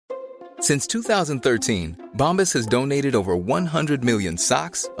Since 2013, Bombas has donated over 100 million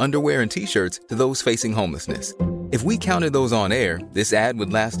socks, underwear, and T-shirts to those facing homelessness. If we counted those on air, this ad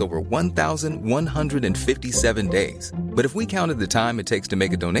would last over 1,157 days. But if we counted the time it takes to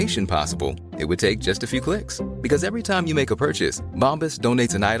make a donation possible, it would take just a few clicks. Because every time you make a purchase, Bombas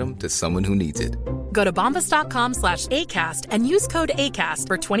donates an item to someone who needs it. Go to bombas.com/ACAST and use code ACAST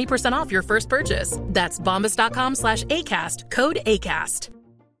for 20% off your first purchase. That's bombas.com/ACAST, code ACAST.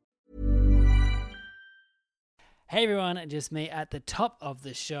 Hey everyone, just me at the top of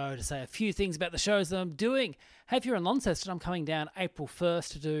the show to say a few things about the shows that I'm doing. Hey, if you're in Launceston, I'm coming down April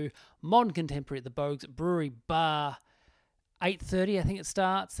 1st to do Modern Contemporary at the Bogues Brewery Bar. 8:30 I think it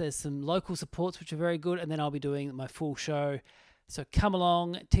starts. There's some local supports which are very good, and then I'll be doing my full show. So come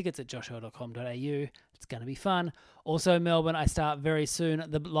along, tickets at joshearl.com.au. It's going to be fun. Also, Melbourne, I start very soon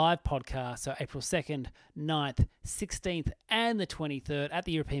the live podcast. So April 2nd, 9th, 16th, and the 23rd at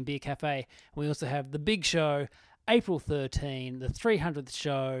the European Beer Cafe. And we also have the big show, April 13, the 300th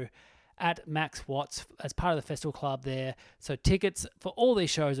show at Max Watts as part of the festival club there. So tickets for all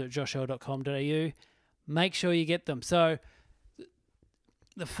these shows are at joshearl.com.au. Make sure you get them. So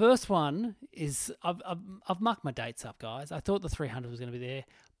the first one is, I've mucked my dates up, guys. I thought the 300 was going to be there,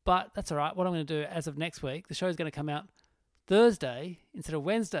 but that's all right. What I'm going to do as of next week, the show's going to come out Thursday instead of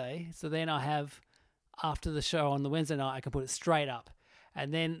Wednesday. So then I have, after the show on the Wednesday night, I can put it straight up.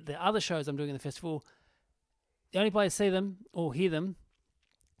 And then the other shows I'm doing in the festival, the only place to see them or hear them,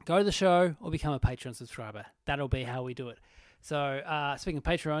 go to the show or become a Patreon subscriber. That'll be how we do it. So speaking of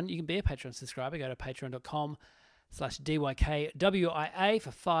Patreon, you can be a Patreon subscriber. Go to patreon.com/DYKWIA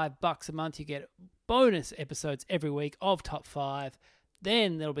for $5 a month. You get bonus episodes every week of Top 5.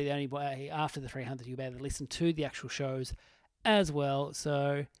 Then there'll be the only way after the 300 you'll be able to listen to the actual shows as well.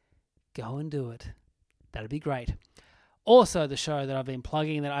 So go and do it. That'd be great. Also, the show that I've been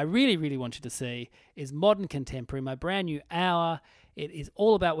plugging that I really, really want you to see is Modern Contemporary, my brand new hour. It is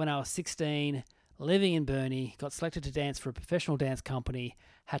all about when I was 16, living in Burnie, got selected to dance for a professional dance company,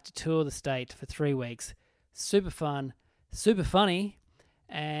 had to tour the state for 3 weeks. Super fun, super funny,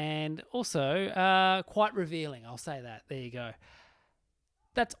 and also quite revealing. I'll say that. There you go.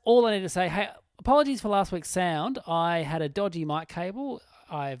 That's all I need to say. Hey, apologies for last week's sound. I had a dodgy mic cable.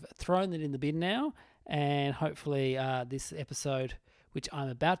 I've thrown it in the bin now. And hopefully this episode, which I'm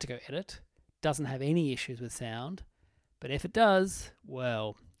about to go edit, doesn't have any issues with sound. But if it does,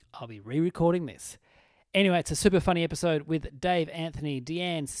 well, I'll be re-recording this. Anyway, it's a super funny episode with Dave Anthony,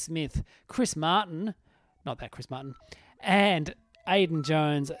 Deanne Smith, Chris Martin, not that Chris Martin, and Aidan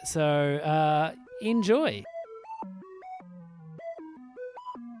Jones. So enjoy.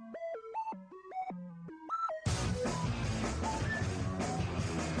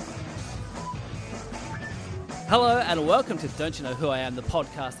 Hello and welcome to Don't You Know Who I Am, the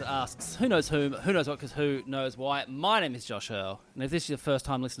podcast that asks who knows whom, who knows what, because who knows why. My name is Josh Earl, and if this is your first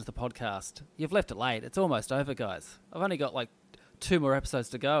time listening to the podcast, you've left it late. It's almost over, guys. I've only got like 2 more episodes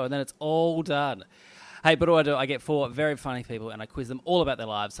to go, and then it's all done. Hey, but what I do, I get 4 very funny people, and I quiz them all about their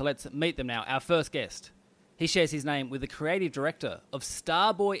lives. So let's meet them now. Our first guest, he shares his name with the creative director of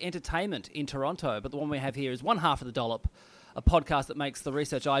Starboy Entertainment in Toronto, but the one we have here is One Half of the Dollop, a podcast that makes the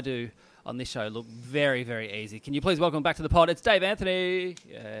research I do on this show look very, very easy. Can you please welcome back to the pod? It's Dave Anthony.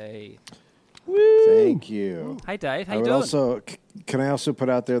 Yay. Woo. Thank you. Hey, Dave. How you doing? Can I also put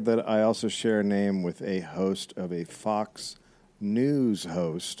out there that I also share a name with a host of a Fox News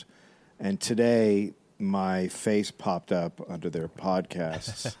host, and today my face popped up under their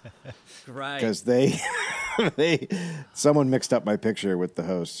podcasts. Great. Because someone mixed up my picture with the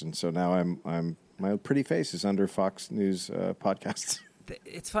host, and so now my pretty face is under Fox News podcasts.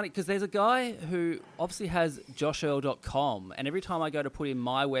 It's funny because there's a guy who obviously has joshearl.com, and every time I go to put in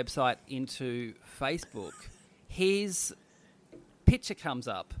my website into Facebook, his picture comes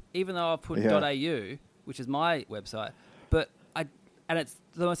up, even though I've put .au, which is my website. And it's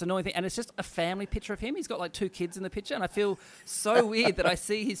the most annoying thing, and it's just a family picture of him. He's got like 2 kids in the picture, and I feel so weird that I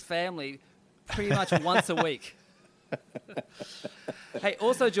see his family pretty much once a week. Hey,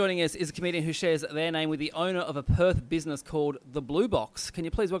 also joining us is a comedian who shares their name with the owner of a Perth business called The Blue Box. Can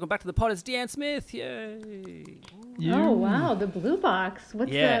you please welcome back to the pod? It's Deanne Smith. Yay. Oh, wow. The Blue Box.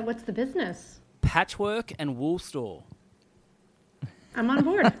 What's the business? Patchwork and wool store. I'm on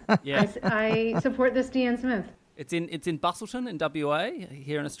board. Yeah. I support this Deanne Smith. It's in Bustleton in WA,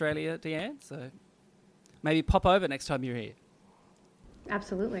 here in Australia, Deanne. So maybe pop over next time you're here.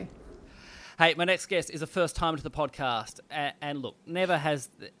 Absolutely. Hey, my next guest is a first time to the podcast. And look, never has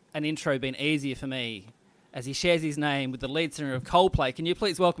an intro been easier for me as he shares his name with the lead singer of Coldplay. Can you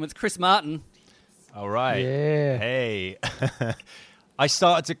please welcome, it's Chris Martin. All right. Yeah. Hey. I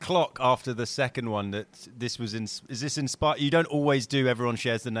started to clock after the second one that this was is this inspired? You don't always do everyone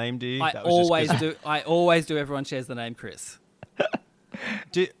shares the name, do you? I always do everyone shares the name, Chris.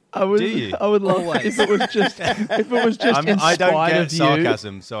 Do you? I would love if it was just I don't get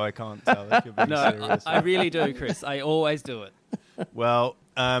sarcasm, you. so I can't tell if you're being serious. I really do, Chris. I always do it. Well,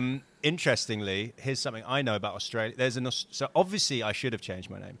 interestingly, here's something I know about Australia. So obviously I should have changed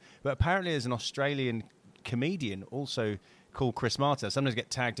my name, but apparently there's an Australian comedian also called Chris Martin. I sometimes get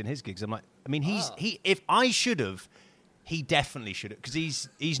tagged in his gigs. I'm like, I mean, if I should have, he definitely should have, because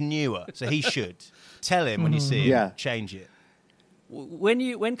he's newer, so he should. Tell him when you see him, change it.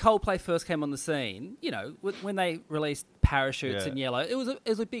 When Coldplay first came on the scene, when they released Parachutes in Yellow, it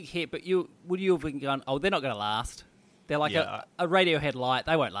was a big hit. But would you have gone, oh, they're not going to last? They're like a Radiohead light.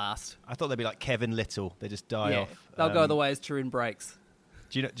 They won't last. I thought they'd be like Kevin Little. They just die off. They'll go the way as Turin breaks.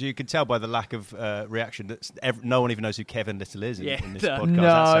 You can tell by the lack of reaction that no one even knows who Kevin Little is in this podcast.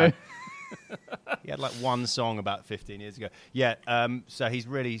 No. He had like one song about 15 years ago. Yeah, so he's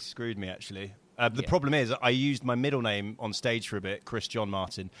really screwed me, actually. The problem is I used my middle name on stage for a bit, Chris John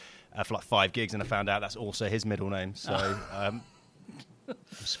Martin, for like 5 gigs, and I found out that's also his middle name. So I'm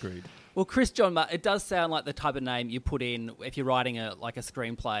screwed. Well, Chris John Martin, it does sound like the type of name you put in if you're writing a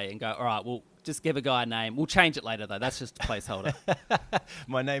screenplay and go, all right, we'll just give a guy a name. We'll change it later, though. That's just a placeholder.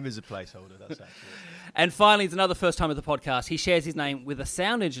 My name is a placeholder. That's accurate. And finally, it's another first time at the podcast. He shares his name with a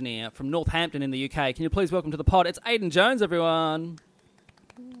sound engineer from Northampton in the UK. Can you please welcome to the pod? It's Aidan Jones, everyone.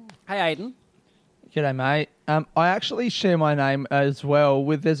 Hey, Aidan. G'day, mate. I actually share my name as well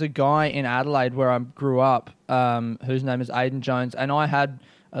with, there's a guy in Adelaide where I grew up whose name is Aidan Jones, and I had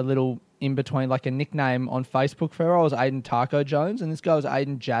a little in between, like a nickname on Facebook for her. I was Aidan Taco Jones, and this guy was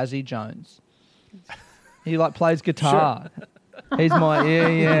Aidan Jazzy Jones. He plays guitar. Sure. He's my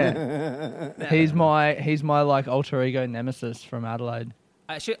He's my like alter ego nemesis from Adelaide.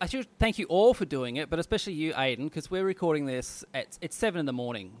 I should thank you all for doing it, but especially you, Aidan, because we're recording this it's 7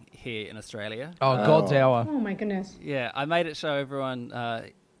 a.m. here in Australia. Oh, God's hour. Oh my goodness. Yeah, I made it so everyone,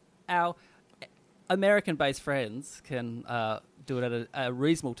 our American-based friends can do it at a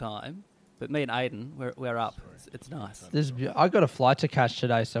reasonable time. But me and Aidan, we're up. It's nice. I got a flight to catch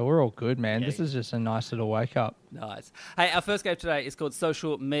today, so we're all good, man. Yeah. This is just a nice little wake up. Nice. Hey, our first game today is called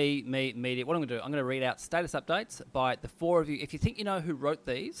Social Media. What I'm going to do, I'm going to read out status updates by the 4 of you. If you think you know who wrote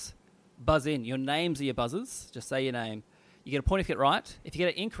these, buzz in. Your names are your buzzers. Just say your name. You get a point if you get it right. If you get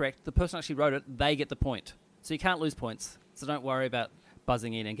it incorrect, the person who actually wrote it, they get the point. So you can't lose points. So don't worry about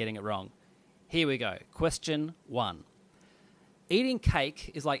buzzing in and getting it wrong. Here we go. Question 1. Eating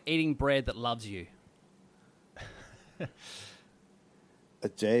cake is like eating bread that loves you.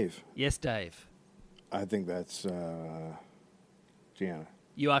 Dave. Yes, Dave. I think that's Deanna.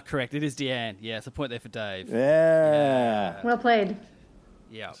 You are correct. It is Deanne. Yes, a point there for Dave. Yeah. Well played.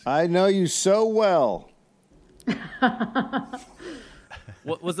 Yeah. I know you so well.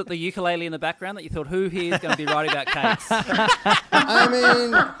 What was it, the ukulele in the background that you thought, who here is going to be writing about cakes? I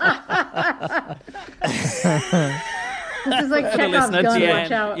mean... This is like Chekhov's gun, Deanne,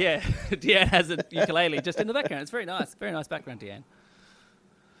 watch out. Yeah, Deanne has a ukulele just in the background. It's very nice. Very nice background, Deanne.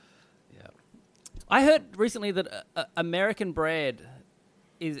 Yeah. I heard recently that American bread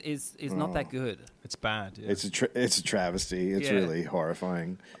is not that good. It's bad. Yeah. It's a travesty. It's really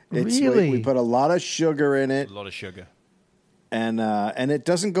horrifying. Really? We put a lot of sugar in it. A lot of sugar. And it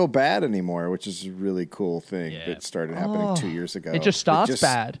doesn't go bad anymore, which is a really cool thing that started happening 2 years ago. It just starts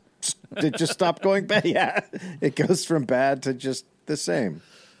bad. It just stopped going bad. Yeah, it goes from bad to just the same.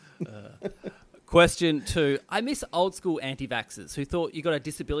 Question 2. I miss old school anti-vaxxers who thought you got a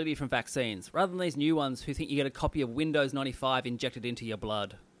disability from vaccines, rather than these new ones who think you get a copy of Windows 95 injected into your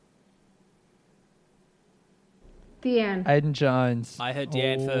blood. Deanne. Aidan Jones. I heard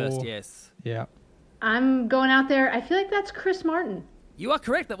Deanne first, yes. Yeah. I'm going out there. I feel like that's Chris Martin. You are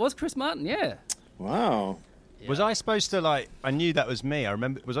correct. That was Chris Martin, yeah. Wow. Yeah. Was I supposed to I knew that was me. I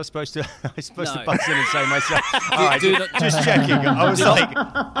remember. Was I supposed to? To buzz in and say myself? All right, just checking. I was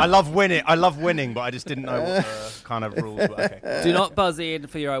I love winning, but I just didn't know what kind of rules were. Okay. Do not buzz in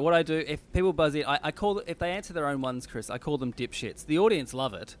for your own. What I do, if people buzz in, I call if they answer their own ones, Chris, I call them dipshits. The audience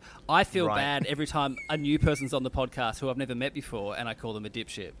love it. I feel bad every time a new person's on the podcast who I've never met before, and I call them a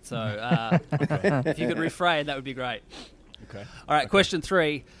dipshit. So if you could refrain, that would be great. Okay. All right. Question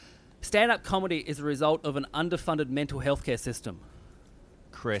 3. Stand-up comedy is a result of an underfunded mental health care system.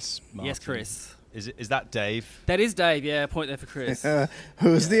 Chris Martin. Yes, Chris. Is that Dave? That is Dave, yeah. Point there for Chris.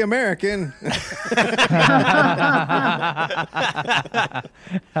 Who's the American?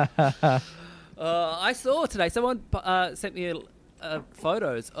 I saw today, someone sent me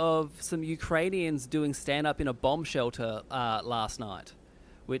photos of some Ukrainians doing stand-up in a bomb shelter last night,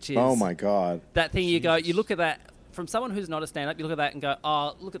 which is... Oh, my God. That thing you look at that, from someone who's not a stand-up, you look at that and go,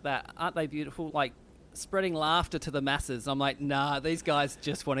 oh, look at that. Aren't they beautiful? Like, spreading laughter to the masses. I'm like, nah, these guys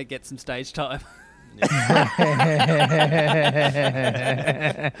just want to get some stage time.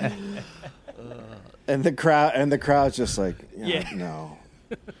 And the crowd's just like, no.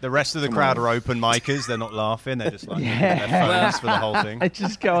 The rest of the crowd are open micers. They're not laughing. They're just like their phones for the whole thing. It's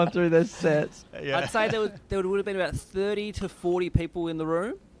just going through their sets. Yeah. I'd say there would have been about 30 to 40 people in the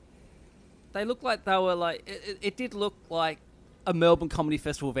room. They looked like they were like... It did look like a Melbourne Comedy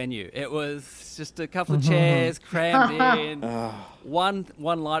Festival venue. It was just a couple of chairs crammed in, one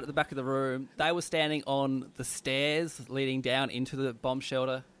light at the back of the room. They were standing on the stairs leading down into the bomb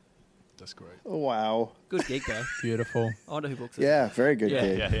shelter. That's great. Oh, wow. Good gig, though. Beautiful. I wonder who books it. Yeah, very good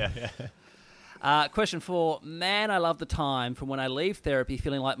gig. Yeah. Question 4. Man, I love the time from when I leave therapy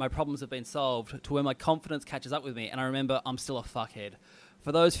feeling like my problems have been solved to when my confidence catches up with me and I remember I'm still a fuckhead.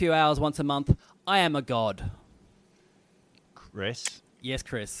 For those few hours once a month, I am a god. Chris? Yes,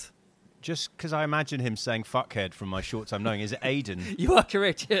 Chris. Just because I imagine him saying fuckhead from my short time knowing. Is it Aiden? You are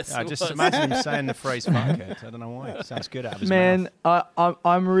correct, yes. I just imagine him saying the phrase fuckhead. I don't know why. It sounds good out of his Man, mouth.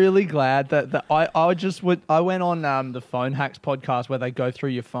 I'm really glad that I went on the Phone Hacks podcast where they go through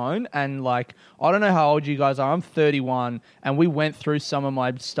your phone and like, I don't know how old you guys are. I'm 31 and we went through some of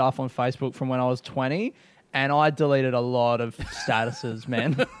my stuff on Facebook from when I was 20 and I deleted a lot of statuses,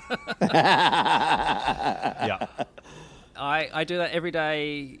 man. Yeah. I do that every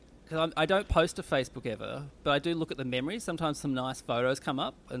day. I don't post to Facebook ever, but I do look at the memories. Sometimes some nice photos come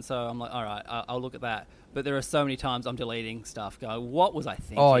up, and so I'm like, all right, I'll look at that. But there are so many times I'm deleting stuff going, what was I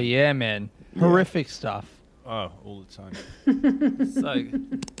thinking? Oh, yeah, man. Horrific stuff. Oh, all the time. So,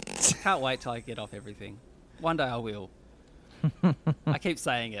 can't wait till I get off everything. One day I will. I keep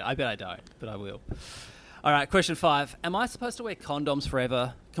saying it. I bet I don't, but I will. All right, question 5. Am I supposed to wear condoms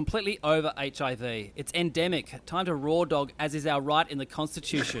forever? Completely over HIV. It's endemic. Time to raw dog, as is our right in the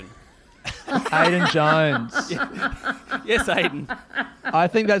Constitution. Aiden Jones. Yes, Aiden. I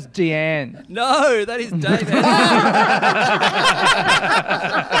think that's Deanne. No, that is David.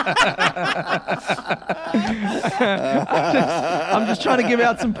 I'm just trying to give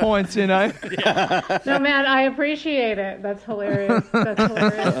out some points, you know. No, man, I appreciate it. That's hilarious. I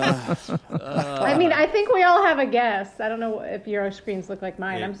mean, I think we all have a guess. I don't know if your screens look like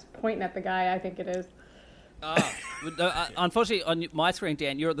mine. Yeah. I'm just pointing at the guy I think it is. Unfortunately, on my screen,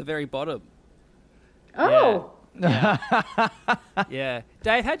 Dan, you're at the very bottom. Oh. Yeah.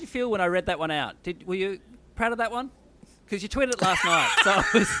 Dave, how'd you feel when I read that one out? Were you proud of that one? Because you tweeted it last night. So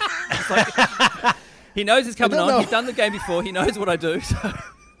it's like, he knows he's coming on. He's done the game before. He knows what I do. So.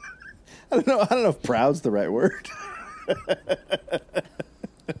 I don't know if proud's the right word.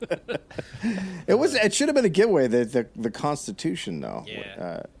 It should have been a giveaway. The Constitution, though.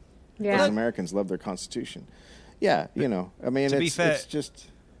 Yeah. Because Americans love their Constitution. Yeah, I mean, to be fair, it's just...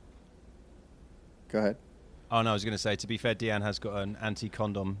 Go ahead. Oh, no, I was going to say, to be fair, Deanne has got an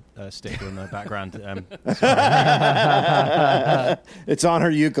anti-condom sticker in the background. It's on her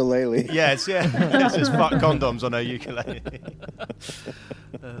ukulele. Yeah, it says fuck condoms on her ukulele.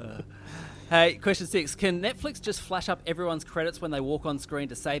 Hey, question 6. Can Netflix just flash up everyone's credits when they walk on screen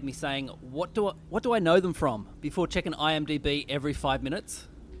to save me saying, what do I know them from, before checking IMDb every 5 minutes?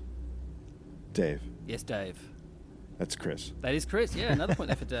 Dave. Yes, Dave. That's Chris. That is Chris. Yeah, another point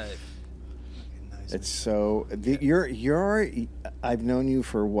there for Dave. It's so I've known you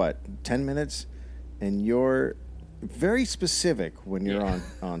for what, 10 minutes, and you're very specific when you're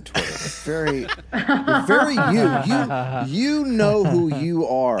on Twitter. You're very you know who you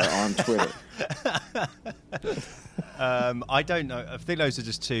are on Twitter. I don't know. I think those are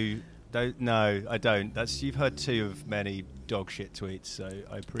just two. No, I don't. You've heard two of many dog shit tweets, so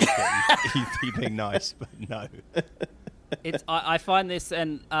I appreciate you being nice, but no. I find this,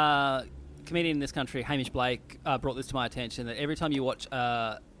 and comedian in this country, Hamish Blake, brought this to my attention, that every time you watch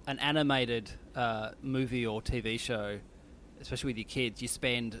an animated movie or TV show, especially with your kids, you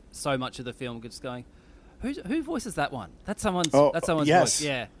spend so much of the film just going, who voices that one? That's someone's voice.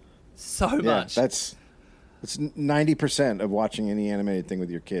 Yeah, so much. It's 90% of watching any animated thing with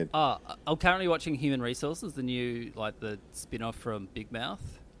your kid. I'm currently watching Human Resources, the new, the spin-off from Big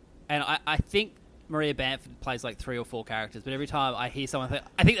Mouth, and I think Maria Bamford plays 3 or 4 characters, but every time I hear someone think,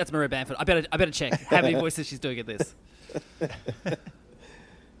 I think that's Maria Bamford, I better check how many voices she's doing at this.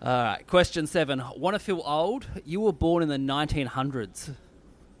 All right, question 7. Want to feel old? You were born in the 1900s.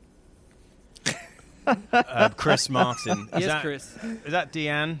 Chris Martin. Yes, Chris. Is that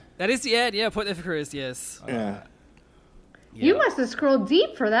Deanne? That is Deanne. Yeah, point there for Chris. Yes. Yeah. You must have scrolled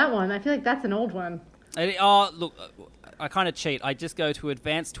deep for that one. I feel like that's an old one. Look, I kind of cheat. I just go to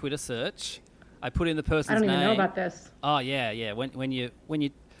advanced Twitter search. I put in the person's name. I don't even know about this. Oh, yeah. When you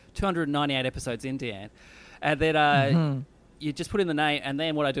 298 episodes in, Deanne. And then you just put in the name, and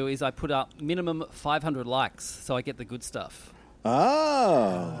then what I do is I put up minimum 500 likes, so I get the good stuff.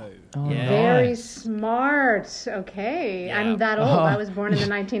 Oh. Yeah. Very smart. Okay. Yeah. I'm that old. I was born in the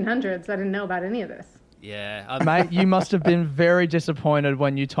 1900s. I didn't know about any of this. Yeah. Mate, you must have been very disappointed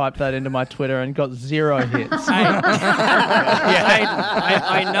when you typed that into my Twitter and got 0 hits. I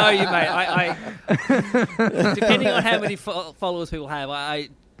know you, mate. Depending on how many followers people have, I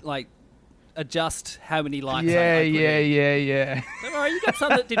like adjust how many likes. Yeah. Don't worry, you got some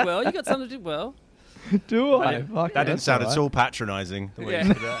that did well. Do I? That didn't sound at all patronising. The way you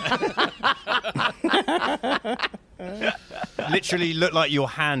said that. Literally looked like your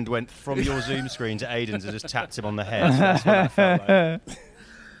hand went from your Zoom screen to Aiden's and just tapped him on the head. So that's what that felt like.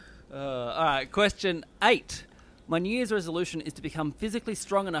 All right, question 8. My New Year's resolution is to become physically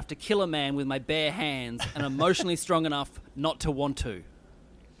strong enough to kill a man with my bare hands and emotionally strong enough not to want to.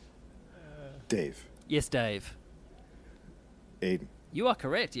 Dave. Yes, Dave. Aiden. You are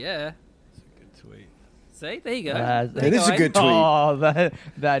correct, yeah. That's a good tweet. See, there you go. It is a good tweet. Oh,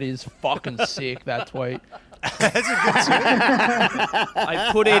 that is fucking sick, that tweet. That's a good tweet. I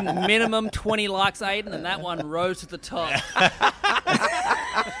put in minimum 20 likes, Aiden, and that one rose to the top.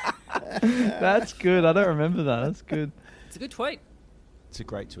 That's good. I don't remember that. That's good. It's a good tweet. It's a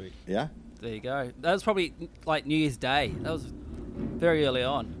great tweet. Yeah. There you go. That was probably like New Year's Day. That was very early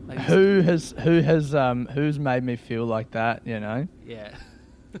on. Maybe Who's made me feel like that, you know? Yeah.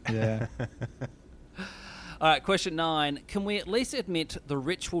 Yeah. All right, question 9. Can we at least admit the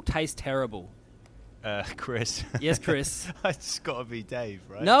rich will taste terrible? Chris. Yes, Chris. It's got to be Dave,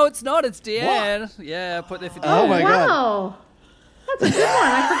 right? No, it's not. It's Deanne. Yeah, I put there for Deanne. Oh, my God. Wow. That's a good one.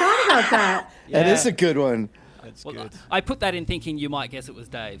 I forgot about that. That is a good one. That's Well, good. I put that in thinking you might guess it was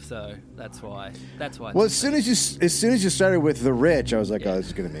Dave, so that's why. Well, as soon as you started with the rich, I was like, oh, this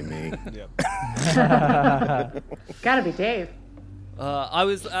is going to be me. Gotta be Dave. I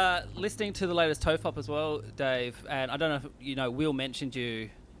was listening to the latest TOEFOP as well, Dave, and I don't know if Will mentioned you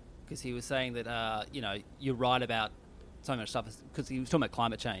because he was saying that you're right about so much stuff because he was talking about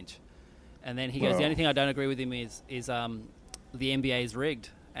climate change, and then he goes, the only thing I don't agree with him is the NBA is rigged.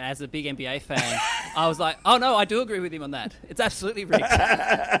 And as a big NBA fan, I was like, oh no, I do agree with him on that. It's absolutely rigged.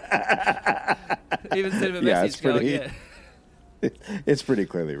 Even sent him a message going, It's pretty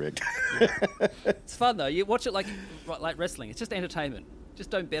clearly rigged. It's fun though. You watch it like wrestling. It's just entertainment. Just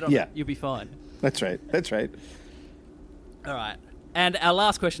don't bet on it. You'll be fine. That's right. All right. And our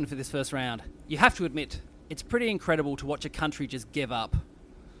last question for this first round. You have to admit, it's pretty incredible to watch a country just give up.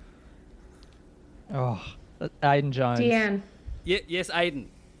 Oh, Aiden Jones. Deanne. Yes, Aiden.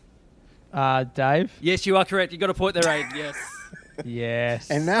 Dave? Yes, you are correct. You got a point there, Aiden. Yes.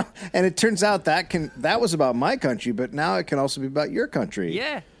 Yes. And it turns out that was about my country, but now it can also be about your country.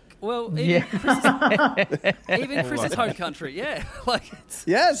 Yeah. Well, Yeah. even Chris's home country. Yeah.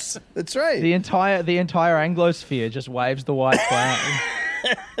 Yes, that's right. The entire Anglosphere just waves the white flag.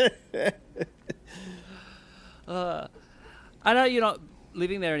 I know you're not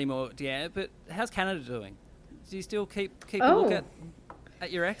living there anymore, Deanne, but how's Canada doing? Do you still keep a look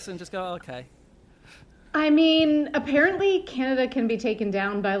at your ex and just go, oh, okay? I mean, apparently Canada can be taken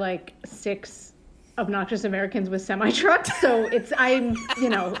down by like 6 obnoxious Americans with semi-trucks. So it's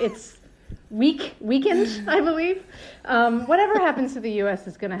weakened, I believe. Whatever happens to the U.S.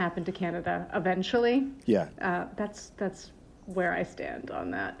 is going to happen to Canada eventually. Yeah. That's where I stand on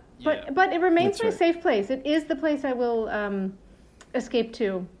that. Yeah. But it remains That's my right. safe place. It is the place I will escape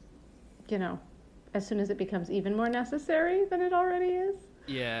to, as soon as it becomes even more necessary than it already is.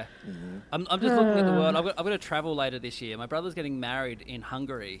 Yeah. I'm just looking at the world. I'm going to travel later this year. My brother's getting married in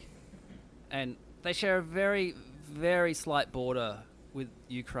Hungary, and they share a very, very slight border with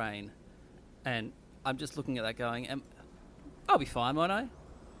Ukraine. And I'm just looking at that going, I'll be fine, won't I?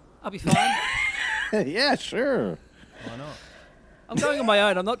 I'll be fine. Yeah, sure. Why not? I'm going on my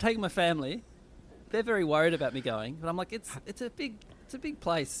own. I'm not taking my family. They're very worried about me going, but I'm like, it's a big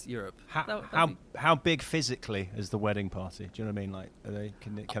place, Europe. How big physically is the wedding party? Do you know what I mean? Like, are they?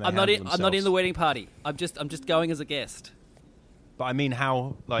 Can they I'm not in themselves? the wedding party. I'm just going as a guest. But I mean,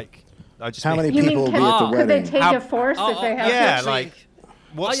 how? Like, I just How mean, many You people mean, will be at the could they wedding? take a force if they have yeah, to? like,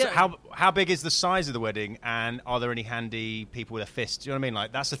 what's Oh, yeah. how big is the size of the wedding, and are there any handy people with a fist? Do you know what I mean?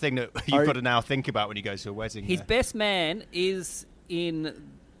 Like, that's the thing that you've got to now think about when you go to a wedding. His best man is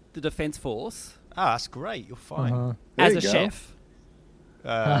in the Defence Force that's great. You're fine. There as you a go. chef.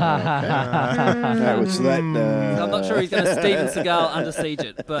 Right, so that, I'm not sure he's going to Steven Seagal under siege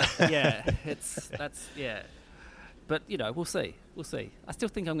it, but yeah, But we'll see. We'll see. I still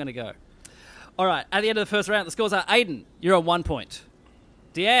think I'm going to go. All right, at the end of the first round, the scores are Aiden, you're on 1 point.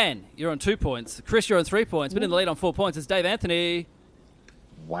 Deanne, you're on 2 points. Chris, you're on 3 points. But in the lead on 4 points is Dave Anthony.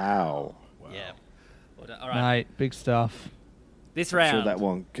 Wow. Yeah. All right. Mate, big stuff. This round. Sure, that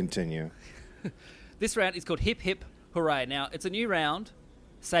won't continue. This round is called Hip Hip Hooray. Now, it's a new round,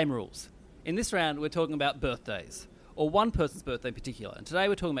 same rules. In this round, we're talking about birthdays, or one person's birthday in particular. And today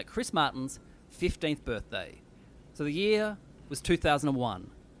we're talking about Chris Martin's 15th birthday. So the year was 2001.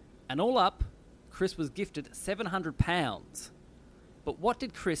 And all up, Chris was gifted £700. But what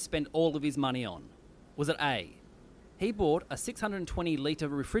did Chris spend all of his money on? Was it A, he bought a 620-litre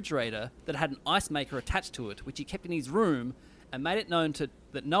refrigerator that had an ice maker attached to it, which he kept in his room and made it known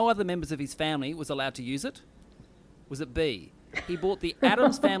that no other members of his family was allowed to use it? Was it B, he bought the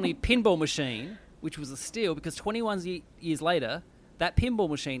Addams Family pinball machine, which was a steal because 21 years later, that pinball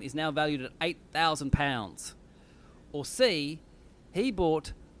machine is now valued at £8,000? Or C, he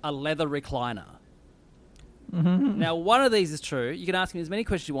bought a leather recliner? Now, one of these is true. You can ask him as many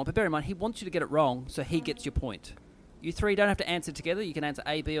questions you want, but bear in mind, he wants you to get it wrong, so he gets your point. You three don't have to answer together. You can answer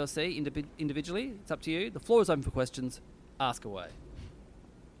A, B, or C individually. It's up to you. The floor is open for questions. Ask away.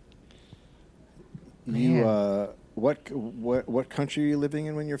 You, what country are you living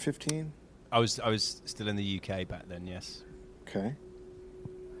in when you're 15? I was still in the UK back then. Yes. Okay.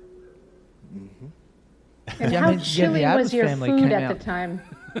 And Yeah, I how mean, yeah, chilly the Addams was your family food came at out. the time?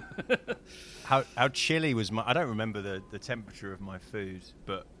 How chilly was my? I don't remember the temperature of my food,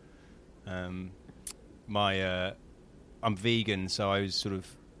 but I'm vegan, so I was sort of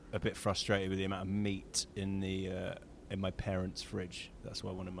a bit frustrated with the amount of meat in my parents' fridge. That's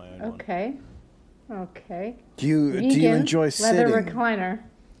why I wanted my own one. Okay. Do you Vegan, enjoy leather sitting? recliner.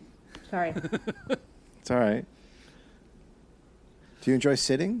 Sorry. It's all right. Do you enjoy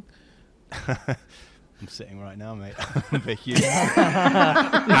sitting? I'm sitting right now, mate. I'm a bit huge.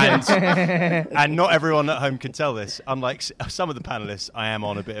 and not everyone at home can tell this. Unlike some of the panelists, I am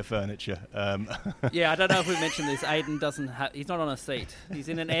on a bit of furniture. Yeah, I don't know if we mentioned this. Aiden he's not on a seat. He's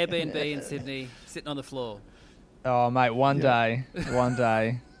in an Airbnb in Sydney, sitting on the floor. Oh, mate, one day.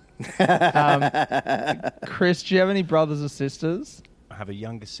 Chris, do you have any brothers or sisters? I have a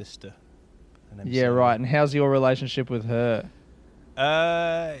younger sister. Her name's Yeah, Sarah. right. And how's your relationship with her?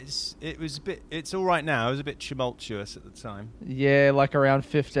 It's all right now. It was a bit tumultuous at the time. Yeah, like around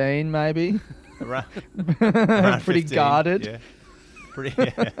 15, maybe. Around Pretty 15, guarded.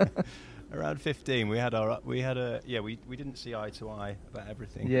 Yeah. Around 15, we didn't see eye to eye about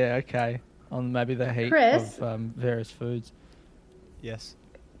everything. Yeah, okay. On maybe the heat Chris? of various foods. Yes.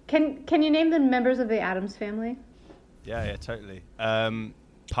 Can you name the members of the Addams family? Yeah, totally.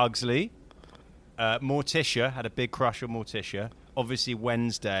 Pugsley, Morticia, had a big crush on Morticia. Obviously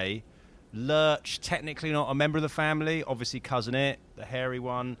Wednesday. Lurch, technically not a member of the family. Obviously Cousin It, the hairy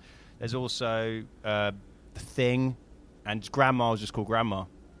one. There's also the Thing, and Grandma was just called Grandma.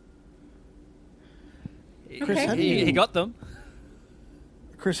 Chris, how do you- He got them.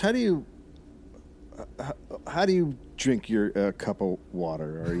 Chris, how do you drink your cup of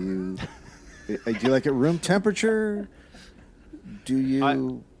water? Are you do you like it room temperature? Do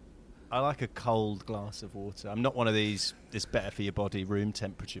you? I like a cold glass of water. I'm not one of these "this better for your body" room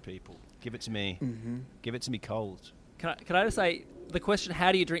temperature people. Give it to me. Mm-hmm. Give it to me cold. Can I just say, the question,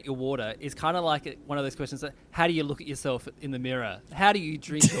 how do you drink your water, is kind of like one of those questions that, how do you look at yourself in the mirror? How do you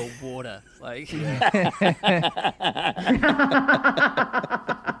drink your water? Like,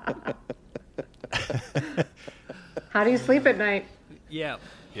 How do you sleep at night? yeah.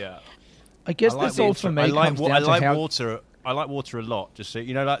 Yeah. I guess I like this all water. for me I like, comes down I to like how... water. I like water a lot. Just so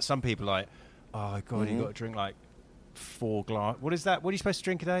you know, like some people are like, oh god, you got to drink like 4 glass. What is that? What are you supposed to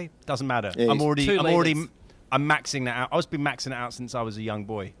drink a day? Doesn't matter. Yeah, I'm litres. maxing that out. I've been maxing it out since I was a young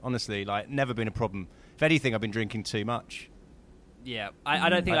boy. Honestly, like never been a problem. If anything, I've been drinking too much. Yeah, I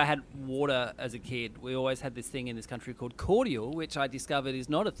don't think I had water as a kid. We always had this thing in this country called cordial, which I discovered is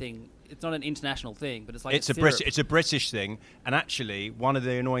not a thing. It's not an international thing, but it's like It's a British thing. And actually, one of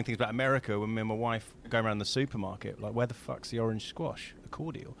the annoying things about America, when me and my wife go around the supermarket, like, where the fuck's the orange squash? The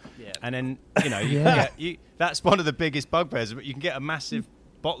cordial. Yeah. And then, you can get, that's one of the biggest bugbears. But you can get a massive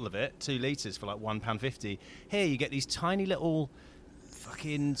bottle of it, 2 litres, for like £1.50. Here, you get these tiny little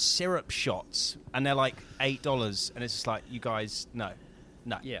fucking syrup shots, and they're like $8, and it's just like, you guys, no.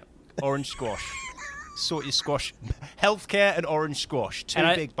 Yeah. Orange squash. Sort your squash. Healthcare and orange squash. Two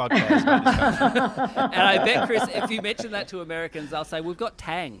And big bugbears about this country. And I bet, Chris, if you mention that to Americans, they'll say, we've got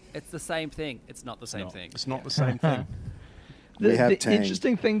Tang. It's the same thing. It's not the same thing. It's not the same thing. We have the Tang.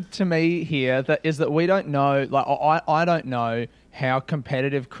 interesting thing to me here is that we don't know, like I don't know how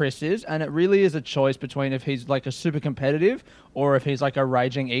competitive Chris is, and it really is a choice between if he's like a super competitive or if he's like a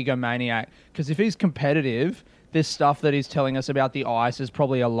raging egomaniac. Because if he's competitive, this stuff that he's telling us about the ice is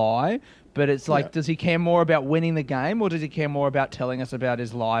probably a lie. But it's like, does he care more about winning the game, or does he care more about telling us about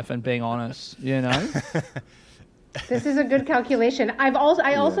his life and being honest? You know. This is a good calculation. I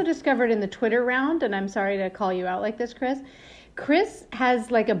also discovered in the Twitter round, and I'm sorry to call you out like this, Chris. Chris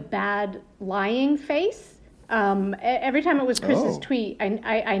has like a bad lying face. Every time it was Chris's tweet,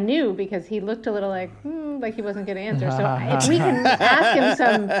 I knew because he looked a little like he wasn't going to answer. So if we can ask him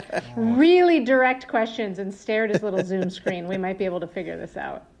some really direct questions and stare at his little Zoom screen, we might be able to figure this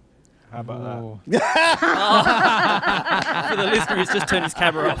out. How about that? For the listener, he's just turned his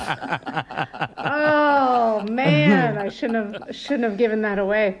camera off. Oh man, I shouldn't have given that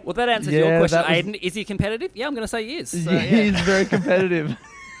away. Well, that answers your question, Aiden. Is he competitive? Yeah, I'm going to say he is. So, He's very competitive.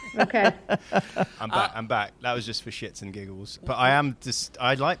 Okay. I'm back. That was just for shits and giggles. But I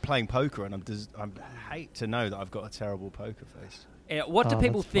like playing poker, and I hate to know that I've got a terrible poker face. Yeah, what do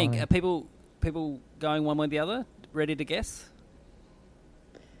people think? Funny. Are people going one way or the other? Ready to guess?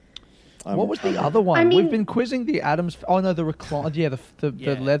 What was the other one? I mean, We've been quizzing the Adams. Oh no, the recliner. Yeah,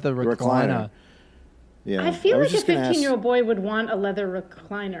 the leather recliner. Yeah. I feel was like a just gonna ask- 15-year-old boy would want a leather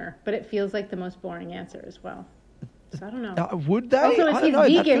recliner, but it feels like the most boring answer as well. So I don't know. Would they? Also, if I don't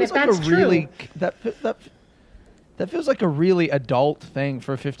he's know. vegan, that if feels like that's a true. really that feels like a really adult thing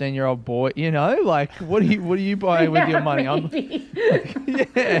for a 15-year-old boy. You know, like what are you buying with your money? Maybe.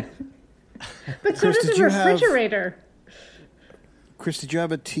 Yeah. But so Chris, does did a you have- refrigerator. Chris, did you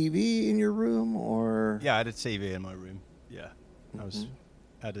have a TV in your room, or? Yeah, I had a TV in my room. Yeah, I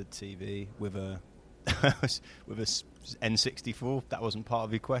had a TV with a N64. That wasn't part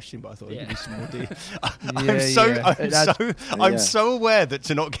of your question, but I thought I'd give you some more detail. I'm so aware that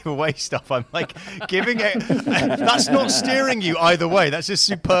to not give away stuff, I'm like giving it. That's not steering you either way. That's just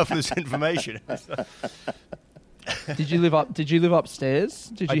superfluous information. Did you live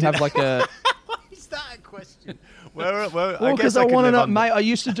upstairs? Did you have like a? Why is that a question? Well, I because guess I could want to live know, under- mate.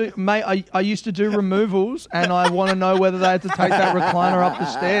 I used to do removals, and I want to know whether they had to take that recliner up the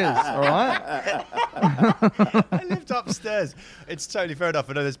stairs. All right. I lived upstairs. It's totally fair enough.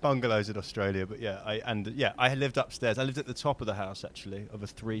 I know there's bungalows in Australia, but I lived upstairs. I lived at the top of the house, actually, of a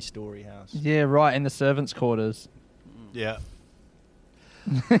 3-story house. Yeah, right in the servants' quarters. Yeah.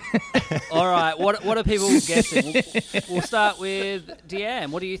 All right. What are people guessing? We'll start with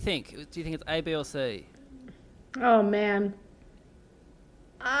Deanne. What do you think? Do you think it's A, B, or C? Oh man.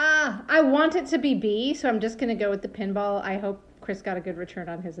 I want it to be B, so I'm just going to go with the pinball. I hope Chris got a good return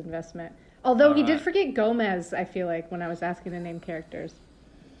on his investment. Although he did forget Gomez, I feel like, when I was asking to name characters.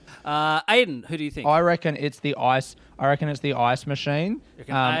 Aiden, who do you think? I reckon it's the ice. I reckon it's the ice machine.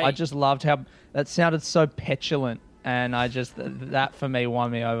 reckon A? I just loved how that sounded so petulant, and I just that for me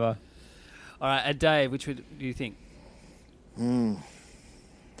won me over. All right, Dave, which do you think? I'm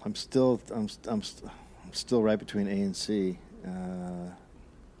still right between A and C. Do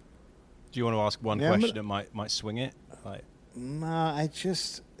you want to ask one Yeah, question that might swing it? Like, Nah, I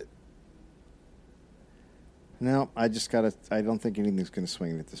don't think anything's going to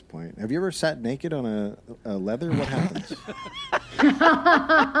swing it at this point. Have you ever sat naked on a leather? What happens?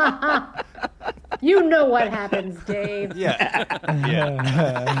 You know what happens, Dave. yeah.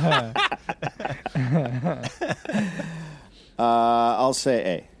 I'll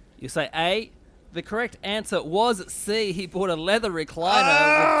say A. You say A. The correct answer was C. He bought a leather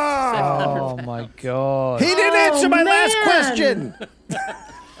recliner. Oh my god! He didn't answer my last question.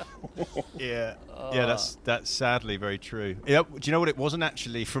 Yeah, that's sadly very true. Yeah, do you know what? It wasn't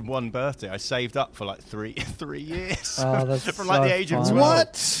actually from one birthday. I saved up for like three years. Oh, that's from like the age of funny. 12.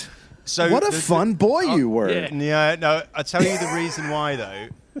 What? So What a the- fun boy you were. Yeah, no. I'll tell you the reason why though.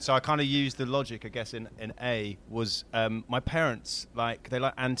 So I kind of used the logic, I guess, in A was my parents they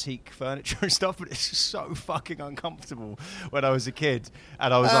like antique furniture and stuff, but it's just so fucking uncomfortable when I was a kid,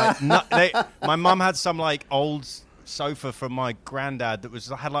 and I was like, my mum had some like old sofa from my granddad that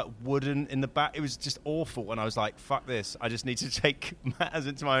had like wooden in the back. It was just awful, and I was like, fuck this, I just need to take matters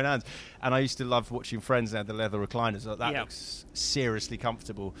into my own hands. And I used to love watching Friends, and they had the leather recliners. Like, that looks seriously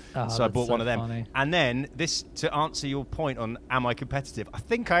comfortable. So I bought one of them. Funny. And then this, to answer your point on am I competitive, I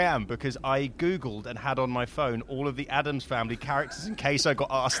think I am, because I googled and had on my phone all of the Addams Family characters in case I got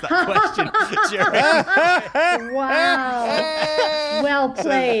asked that question during. Wow. Well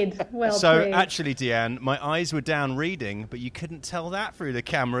played. So actually, Deanne, my eyes were down reading, but you couldn't tell that through the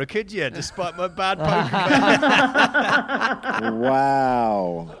camera, could you? Despite my bad poker.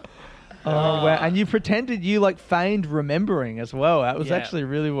 Wow. Oh, wow. And you pretended you feigned remembering as well. That was Yeah. actually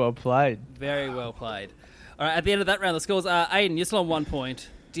really well played. Very well played. All right, at the end of that round, the scores are Aiden, you're still on 1 point.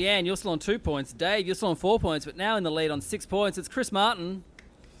 Deanne, you're still on 2 points. Dave, you're still on 4 points, but now in the lead on 6 points, it's Chris Martin.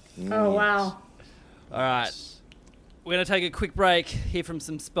 Oh, wow. All right. We're going to take a quick break, hear from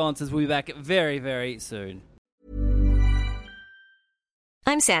some sponsors. We'll be back very, very soon.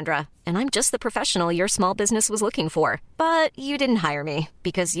 I'm Sandra, and I'm just the professional your small business was looking for. But you didn't hire me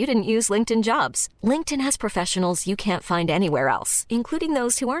because you didn't use LinkedIn Jobs. LinkedIn has professionals you can't find anywhere else, including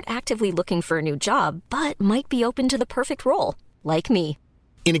those who aren't actively looking for a new job, but might be open to the perfect role, like me.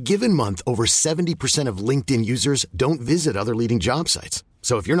 In a given month, over 70% of LinkedIn users don't visit other leading job sites.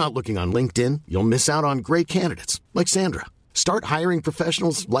 So if you're not looking on LinkedIn, you'll miss out on great candidates like Sandra. Start hiring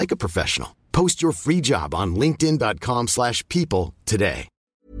professionals like a professional. Post your free job on linkedin.com/people today.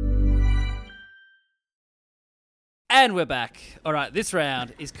 And we're back. All right, this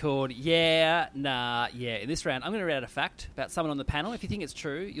round is called Yeah, Nah, Yeah. In this round, I'm going to read out a fact about someone on the panel. If you think it's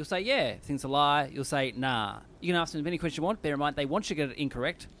true, you'll say yeah. If you think it's a lie, you'll say nah. You can ask them as many questions you want. Bear in mind, they want you to get it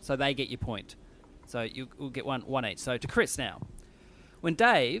incorrect, so they get your point. So you'll get one each. So to Chris now. When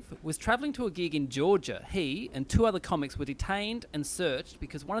Dave was travelling to a gig in Georgia, he and 2 other comics were detained and searched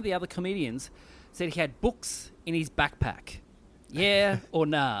because one of the other comedians said he had books in his backpack. Yeah or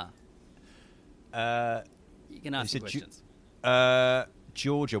nah? You can ask your questions.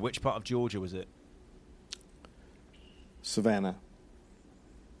 Georgia. Which part of Georgia was it? Savannah.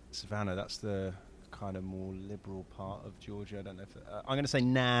 Savannah. That's the kind of more liberal part of Georgia. I don't know if... I'm going to say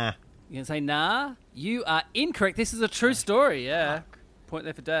nah. You're going to say nah? You are incorrect. This is a true story, yeah. Fuck. Point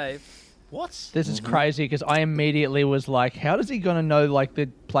there for Dave. What? This is crazy because I immediately was like, how does he going to know the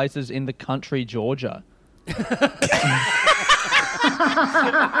places in the country Georgia?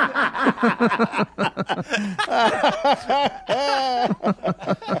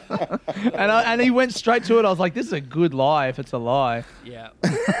 And he went straight to it. I was like, this is a good lie if it's a lie. Yeah.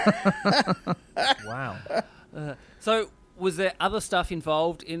 Wow. So was there other stuff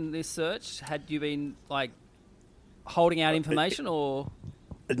involved in this search? Had you been, holding out information or...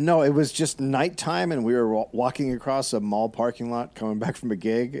 No, it was just nighttime, and we were walking across a mall parking lot coming back from a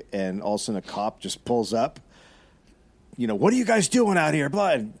gig, and all of a sudden a cop just pulls up. What are you guys doing out here?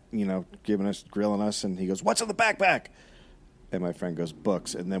 Blah, and, grilling us, and he goes, "What's in the backpack?" And my friend goes,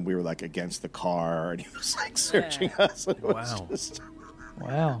 "Books." And then we were against the car, and he was searching us. And it was just...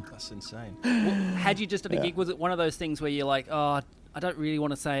 Wow. That's insane. Well, had you just at a gig, was it one of those things where you're like, oh, I don't really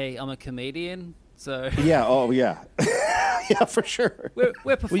want to say I'm a comedian, so... Yeah, oh, yeah. Yeah, for sure.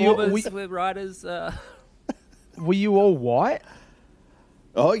 We're performers, we're writers. Were you all white?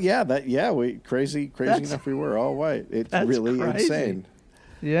 Oh, yeah, crazy enough we were all white. It's really crazy. insane.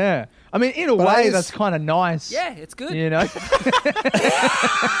 Yeah. I mean, in a way, that's kind of nice. Yeah, it's good.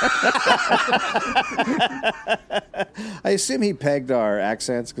 I assume he pegged our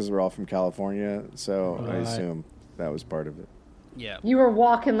accents because we're all from California, so I assume that was part of it. Yeah. You were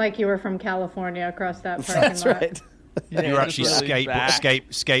walking like you were from California across that parking That's lot. right. Yeah, you were actually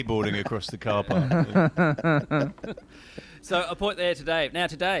skateboarding across the car park. So a point there to Dave. Now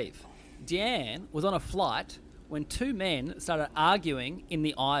to Dave. Deanne was on a flight when 2 men started arguing in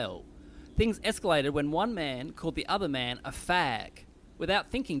the aisle. Things escalated when one man called the other man a fag.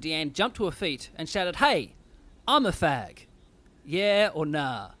 Without thinking, Deanne jumped to her feet and shouted, "Hey, I'm a fag. Yeah or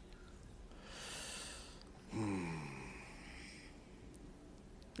nah?"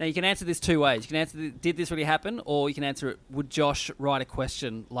 Now, you can answer this 2 ways. You can answer, did this really happen? Or you can answer it, would Josh write a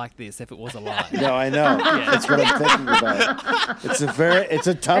question like this if it was a lie? No, I know. That's what I'm thinking about. It's a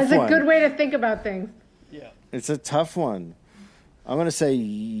tough one. It's a good way to think about things. Yeah. It's a tough one. I'm going to say...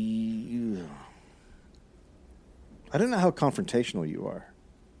 I don't know how confrontational you are.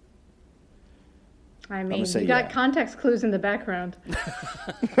 I mean, you got context clues in the background.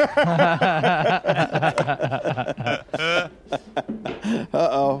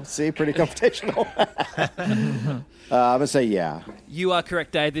 Uh-oh. See? Pretty confrontational. I'm going to say yeah. You are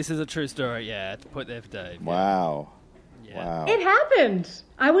correct, Dave. This is a true story. Yeah, point there for Dave. Wow. Yeah. Wow. It happened.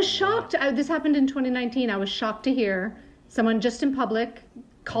 I was shocked. This happened in 2019. I was shocked to hear someone just in public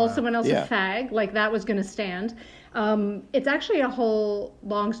call someone else a fag, like that was going to stand. It's actually a whole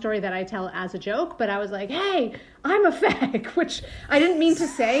long story that I tell as a joke, but I was like, hey, I'm a fag, which I didn't mean to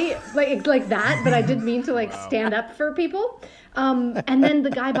say like that, but I did mean to stand up for people. And then the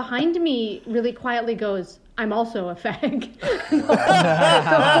guy behind me really quietly goes, I'm also a fag.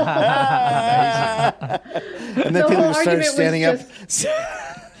 And then people start standing up.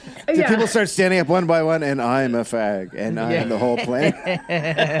 People start standing up one by one, and I'm a fag, and I'm the whole plan.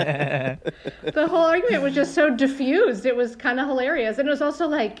 The whole argument was just so diffused. It was kind of hilarious. And it was also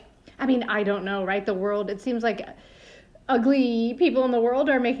I mean, I don't know, right? The world, it seems like ugly people in the world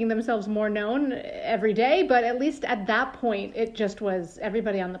are making themselves more known every day, but at least at that point, it just was,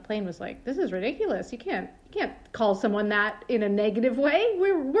 everybody on the plane was like, this is ridiculous. You can't call someone that in a negative way.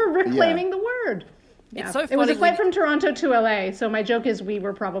 We're reclaiming the word. Yeah. It's so funny. It was a flight from Toronto to LA, so my joke is we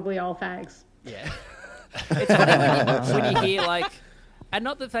were probably all fags. Yeah. It's funny when you hear like, and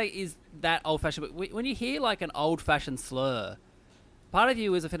not the fact is that old fashioned, but when you hear like an old fashioned slur, part of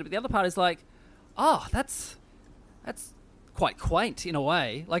you is offended, but the other part is like, oh, that's quite quaint in a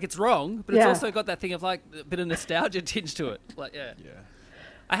way. Like it's wrong, but it's also got that thing of like a bit of nostalgia tinge to it. Like, yeah.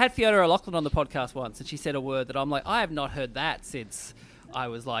 I had Fiona O'Loughlin on the podcast once, and she said a word that I'm like, I have not heard that since I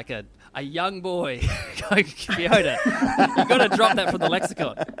was like a young boy. Going, Fiona, you got to drop that from the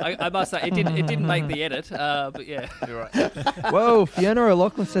lexicon. I must say, it didn't make the edit, but yeah. You're right. Whoa, Fiona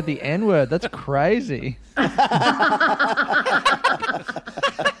O'Loughlin said the N-word. That's crazy. All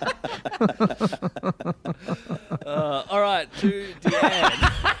right, to Deanne.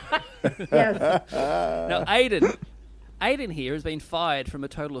 Yes. Now, Aiden here has been fired from a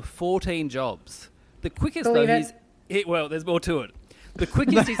total of 14 jobs. The quickest, Believe though, it. well, there's more to it. The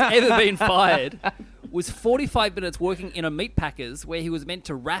quickest he's ever been fired was 45 minutes working in a meat packers where he was meant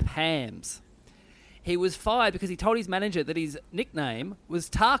to wrap hams. He was fired because he told his manager that his nickname was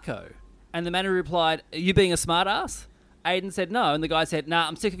Taco. And the manager replied, are you being a smartass? Aiden said no, and the guy said, nah,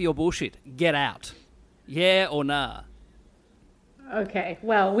 I'm sick of your bullshit. Get out. Yeah or nah? Okay,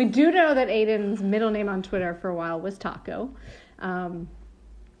 well, we do know that Aiden's middle name on Twitter for a while was Taco.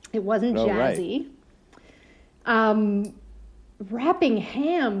 It wasn't Jazzy. Right. Wrapping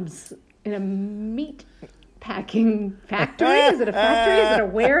hams in a meat packing factory? Is it a factory? Is it a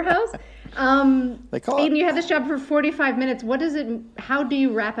warehouse? They call Aiden, it. you had this job for 45 minutes. What does it? How do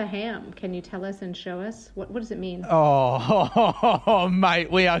you wrap a ham? Can you tell us and show us? What does it mean? Oh,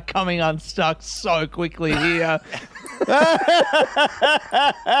 mate, we are coming unstuck so quickly here.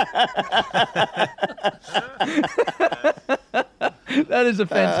 That is a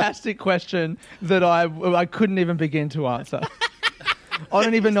fantastic question that I couldn't even begin to answer. I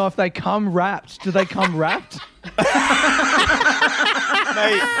don't even know if they come wrapped. Do they come wrapped?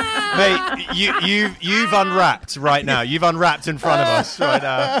 Mate, you've unwrapped right now. You've unwrapped in front of us right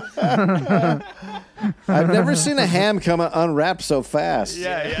now. I've never seen a ham come unwrapped so fast.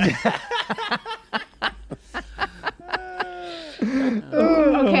 Yeah.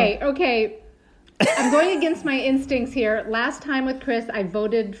 Okay. I'm going against my instincts here. Last time with Chris, I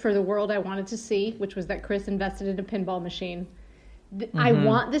voted for the world I wanted to see, which was that Chris invested in a pinball machine. I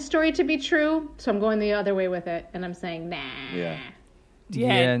want this story to be true, so I'm going the other way with it, and I'm saying, nah.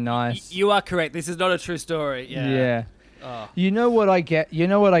 Yeah, nice. You are correct. This is not a true story. Yeah. Oh. You know what I get? You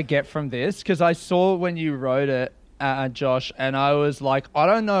know what I get from this? Because I saw when you wrote it, Josh, and I was like, I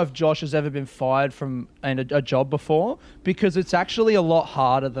don't know if Josh has ever been fired from a job before, because it's actually a lot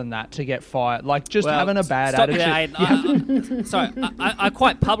harder than that to get fired. Like just having a bad attitude. Sorry, I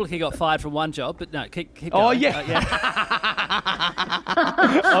quite publicly got fired from one job, but no, keep going. Oh yeah.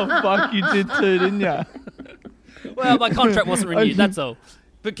 Oh fuck, you did too, didn't you? Well, my contract wasn't renewed. That's all.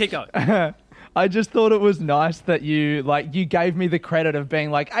 But keep going. I just thought it was nice that you gave me the credit of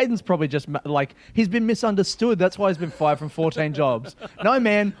being like, Aiden's probably just like, he's been misunderstood. That's why he's been fired from 14 jobs. No,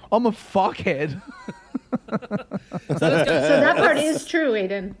 man, I'm a fuckhead. So that part is true,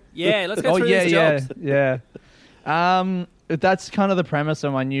 Aiden. Yeah, let's go through these jobs. Yeah. That's kind of the premise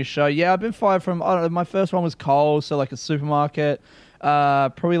of my new show. Yeah, I've been fired from, I don't know, my first one was Coles, so like a supermarket.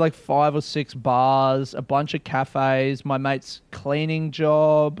 Probably like 5 or 6 bars, a bunch of cafes, my mate's cleaning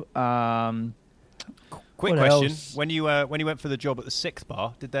job. Quick question: when you went for the job at the 6th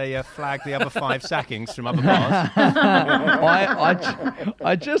bar, did they flag the other 5 sackings from other bars?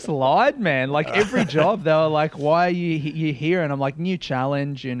 I just lied, man. Like every job, they were like, "Why are you here?" And I'm like, "New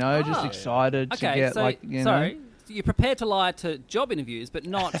challenge, just excited to get sorry. You're prepared to lie to job interviews, but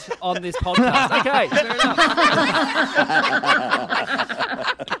not on this podcast. Okay, fair enough.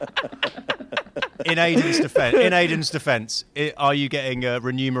 In Aiden's defence, are you getting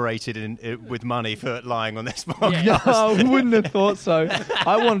remunerated with money for lying on this podcast? Yeah. No, I wouldn't have thought so.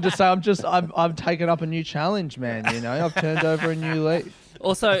 I wanted to say I've taken up a new challenge, man. I've turned over a new leaf.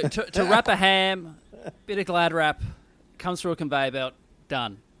 Also, to wrap a ham, bit of Glad wrap, comes through a conveyor belt,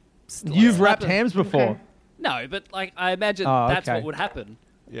 done. You've wrapped hams before. Okay. No, but I imagine that's what would happen.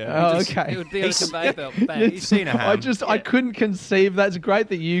 Yeah. Okay. It would be on a conveyor belt. Bang. You've seen a ham. I couldn't conceive. That's great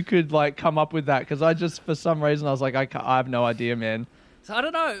that you could come up with that, because I just, for some reason, I was like, I have no idea, man. So I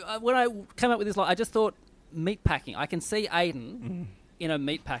don't know. When I came up with this, I just thought meat packing. I can see Aiden in a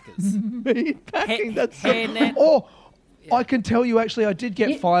meat packers. Meat packing. That's hairnet. I can tell you, actually, I did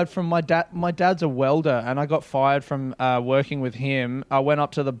get fired from my dad. My dad's a welder, and I got fired from working with him. I went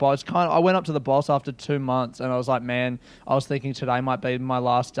up to the boss. I went up to the boss after 2 months, and I was like, "Man, I was thinking today might be my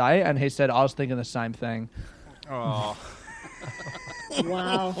last day." And he said, "I was thinking the same thing." Oh,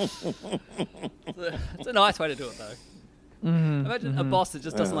 Wow. It's a nice way to do it, though. Imagine a boss that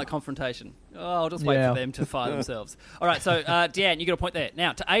just doesn't like confrontation. Oh, I'll just wait for them to fire themselves. All right, so Deanne, you got a point there.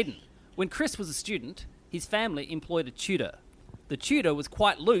 Now, to Aiden. When Chris was a student, his family employed a tutor. The tutor was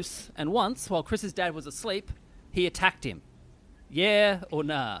quite loose, and once, while Chris's dad was asleep, he attacked him. Yeah or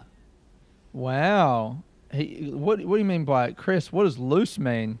nah? Wow. What do you mean by it, Chris? What does loose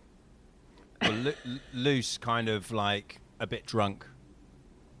mean? well, loose, kind of like a bit drunk.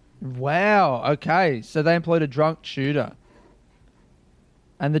 Wow. Okay. So they employed a drunk tutor.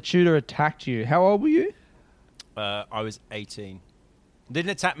 And the tutor attacked you. How old were you? I was 18. Didn't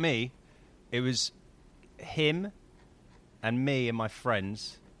attack me. It was him and me and my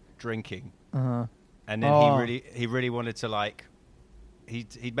friends drinking. Uh-huh. And then he really wanted to, like...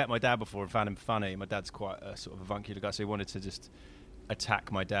 He'd met my dad before and found him funny. My dad's quite a sort of avuncular guy, so he wanted to just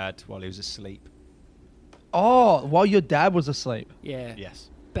attack my dad while he was asleep. Oh, while your dad was asleep? Yeah. Yes.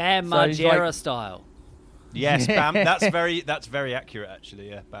 Bam So he's Margera like- style. Yes, Bam. That's very accurate, actually.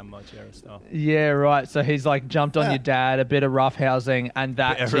 Yeah, Bam Margera style. Yeah, right. So he's like jumped on your dad, a bit of roughhousing, and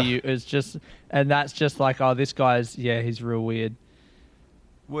that to you is just, and that's just like, oh, this guy's, he's real weird.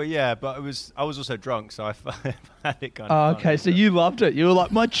 Well, yeah, but I was also drunk, so I found it kind of Oh, funny. okay. So you loved it. You were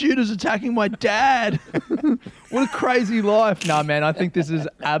like, my tutor's attacking my dad. What a crazy life. Nah, man, I think this is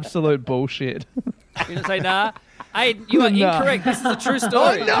absolute bullshit. You didn't say nah? Aiden, you are incorrect. This is a true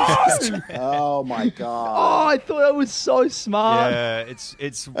story. Oh my god! Oh, I thought I was so smart. Yeah, it's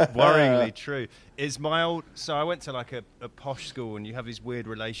worryingly true. It's my old. So I went to like a posh school, and you have these weird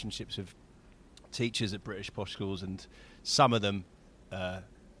relationships with teachers at British posh schools, and some of them,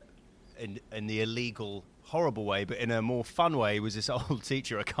 in the illegal, horrible way, but in a more fun way, was this old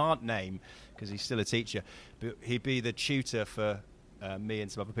teacher I can't name because he's still a teacher, but he'd be the tutor for me and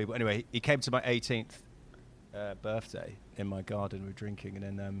some other people. Anyway, he came to my 18th birthday in my garden. We were drinking,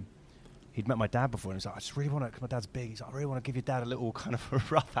 and then he'd met my dad before, and he was like, I just really want to, because my dad's big, he's like, I really want to give your dad a little kind of a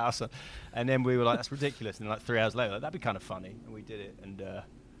rough house. And then we were like, that's ridiculous. And then like 3 hours later, like, that'd be kind of funny. And we did it. And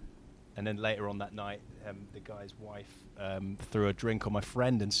then later on that night, the guy's wife threw a drink on my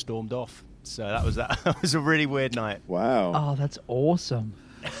friend and stormed off. So that was that. That was a really weird night. Wow. Oh, that's awesome.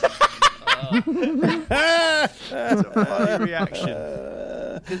 That's a funny reaction.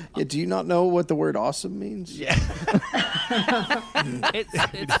 Yeah, do you not know what the word awesome means? Yeah.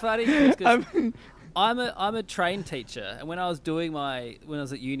 It's funny because I'm a trained teacher, and when I was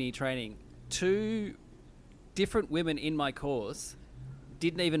at uni training, 2 different women in my course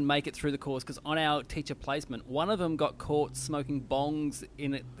didn't even make it through the course because on our teacher placement, one of them got caught smoking bongs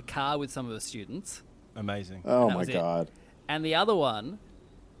in the car with some of the students. Amazing. Oh That my was it. god. And the other one,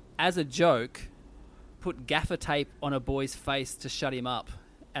 as a joke, put gaffer tape on a boy's face to shut him up,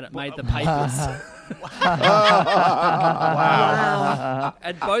 and it made the papers. Wow.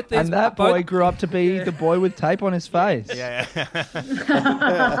 And both these, And that boy grew up to be the boy with tape on his face. Yeah.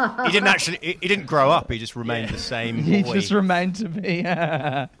 He didn't grow up. He just remained the same boy. He just remained to be.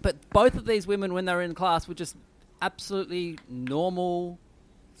 But both of these women, when they were in class, were just absolutely normal,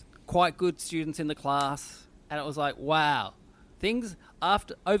 quite good students in the class. And it was like, wow. Things,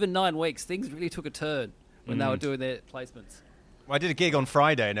 after over 9 weeks, things really took a turn when they were doing their placements. Well, I did a gig on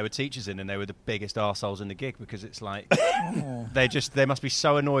Friday, and there were teachers in, and they were the biggest arseholes in the gig because it's like they must be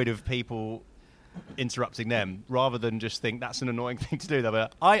so annoyed of people interrupting them, rather than just think that's an annoying thing to do. They'll be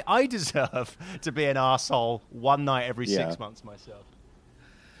like, I deserve to be an arsehole one night every 6 months myself.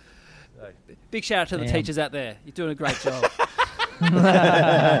 So. Big shout out to the teachers out there. You're doing a great job.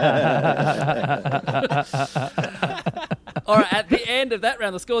 All right, at the end of that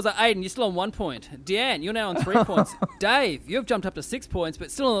round, the scores are Aiden, you're still on 1 point. Deanne, you're now on 3 points. Dave, you've jumped up to 6 points,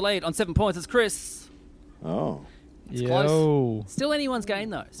 but still in the lead on 7 points. It's Chris. Oh. It's close. Still anyone's game,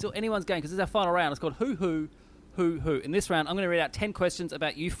 though. Still anyone's game, because this is our final round. It's called Who. In this round, I'm going to read out 10 questions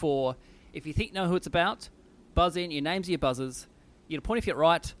about you 4. If you think you know who it's about, buzz in. Your names are your buzzers. You get a point if you get it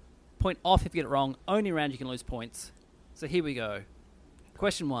right, point off if you get it wrong. Only round you can lose points. So here we go.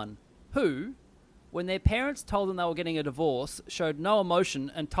 Question 1. Who, when their parents told them they were getting a divorce, showed no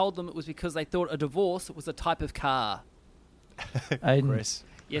emotion and told them it was because they thought a divorce was a type of car? Aiden. Chris.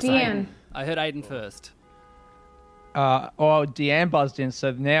 Yes, Deanne. Aiden. I heard Aiden first. Deanne buzzed in,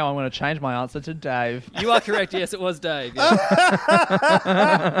 so now I'm going to change my answer to Dave. You are correct. Yes, it was Dave. Yeah.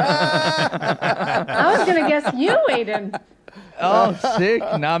 I was going to guess you, Aiden. Oh, sick.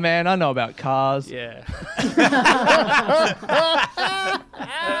 Nah, man, I know about cars. Yeah.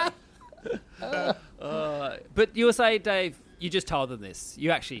 But you were saying, Dave, you just told them this.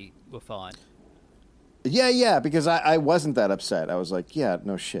 You actually were fine. Yeah, because I wasn't that upset. I was like, yeah,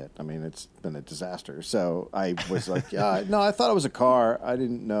 no shit. I mean, it's been a disaster. So I was like, yeah, no, I thought it was a car. I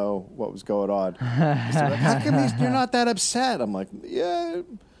didn't know what was going on. So like, how come you're not that upset? I'm like, yeah.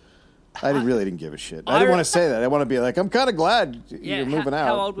 I really didn't give a shit. I didn't want to say that. I want to be like, I'm kind of glad you're moving out.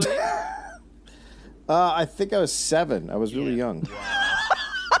 How old were you? I think I was 7. I was really young.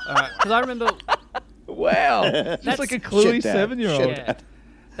 Because I remember... Wow. That's like a cluey 7-year-old. Yeah.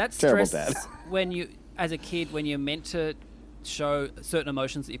 That Terrible stress dad. when you, as a kid, when you're meant to show certain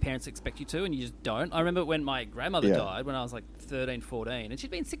emotions that your parents expect you to and you just don't. I remember when my grandmother died when I was like 13, 14, and she'd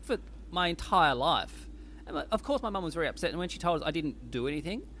been sick for my entire life. And of course my mum was very upset, and when she told us I didn't do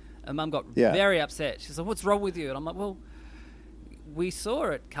anything, and Mum got very upset. She's like, what's wrong with you? And I'm like, well, we saw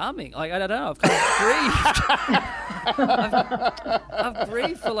it coming. Like, I don't know. I've kind of grieved. I've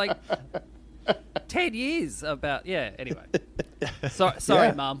grieved for like 10 years about, anyway.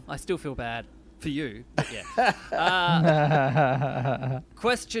 Sorry, Mum. I still feel bad for you. But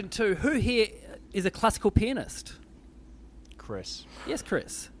question 2. Who here is a classical pianist? Chris. Yes,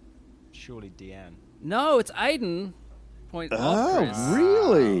 Chris. Surely Deanne. No, it's Aiden. Point Chris.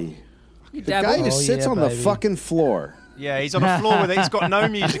 Really? The guy just sits on the fucking floor. Yeah, he's on the floor with it. He's got no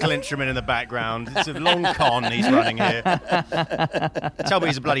musical instrument in the background. It's a long con he's running here. Tell me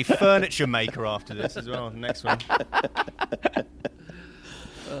he's a bloody furniture maker after this as well. Next one.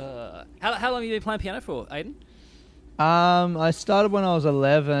 How long have you been playing piano for, Aiden? I started when I was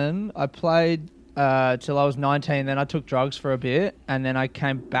 11. I played till I was 19. Then I took drugs for a bit, and then I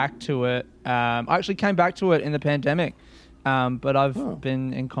came back to it. I actually came back to it in the pandemic. But I've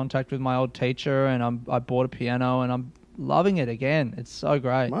been in contact with my old teacher, and I bought a piano, and I'm loving it again. It's so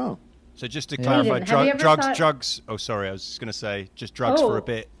great. Wow. So just to clarify, drugs. Oh, sorry. I was just going to say just drugs for a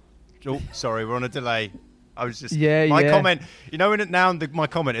bit. Oh, sorry. We're on a delay. I was just my comment. You know, my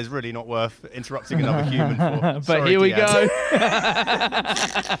comment is really not worth interrupting another human for. But sorry, here we go.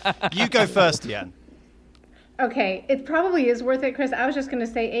 You go first, Deanne. Okay, it probably is worth it, Chris. I was just going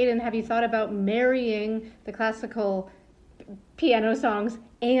to say, Aiden, have you thought about marrying the classical piano songs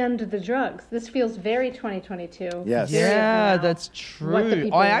and the drugs? This feels very 2022. Yes. Yeah, that's true.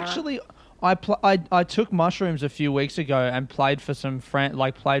 I took mushrooms a few weeks ago and played for some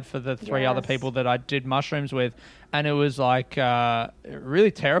played for the 3 other people that I did mushrooms with, and it was like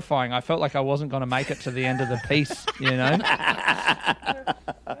really terrifying. I felt like I wasn't going to make it to the end of the piece, you know.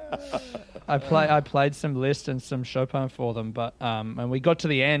 I played some Liszt and some Chopin for them, but and we got to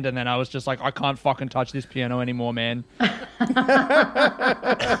the end, and then I was just like, I can't fucking touch this piano anymore, man.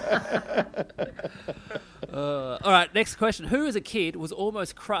 All right, next question. Who as a kid was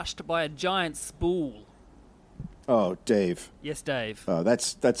almost crushed by a giant spool? Oh, Dave. Yes, Dave. Oh,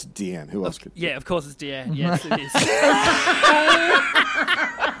 that's Deanne. Who else could? Yeah, of course it's Deanne. Yes, it is.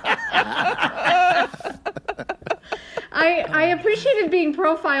 I appreciated being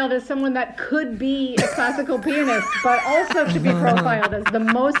profiled as someone that could be a classical pianist, but also to be profiled as the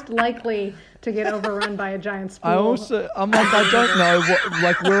most likely to get overrun by a giant spool. I'm like, I don't know what,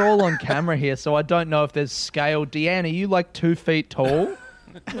 like, we're all on camera here, so I don't know if there's scale. Deanne, are you like 2 feet tall?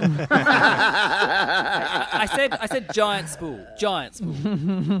 I said giant spool. Giant spool.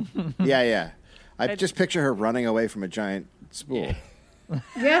 Yeah. I just picture her running away from a giant spool. Yeah.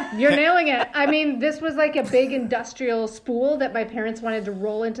 Yeah, you're nailing it. I mean, this was like a big industrial spool that my parents wanted to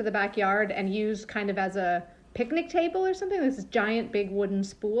roll into the backyard and use kind of as a picnic table or something. This giant, big wooden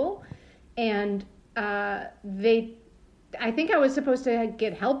spool. And I think I was supposed to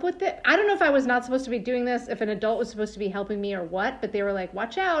get help with it. I don't know if I was not supposed to be doing this, if an adult was supposed to be helping me or what, but they were like,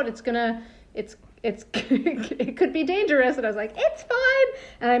 watch out, it could be dangerous. And I was like, it's fine.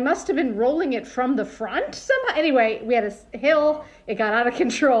 And I must have been rolling it from the front somehow. Anyway, we had a hill. It got out of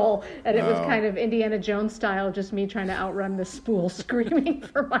control. And it was kind of Indiana Jones style, just me trying to outrun the spool, screaming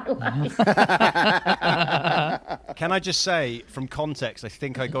for my life. Can I just say, from context, I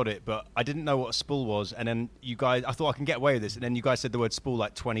think I got it, but I didn't know what a spool was. And then you guys, I thought I can get away with this. And then you guys said the word spool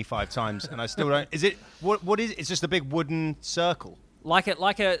like 25 times. And I still don't. Is it, what is it? It's just a big wooden circle. Like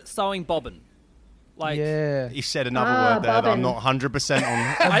a sewing bobbin. Like, yeah. He said another word there bobbin. that I'm not 100% on.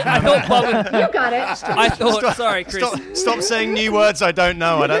 I thought bobbin. You got it. I thought, sorry, Chris. Stop saying new words I don't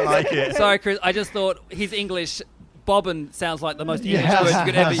know. I don't like it. Sorry, Chris. I just thought his English, bobbin sounds like the most English word you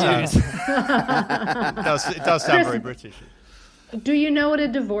could ever use. It does sound very British. Do you know what a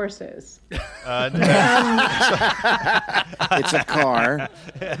divorce is? It's a car.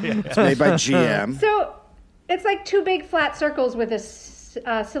 It's made by GM. So It's like two big flat circles with a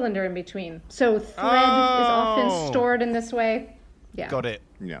cylinder in between. So thread is often stored in this way. Yeah. Got it.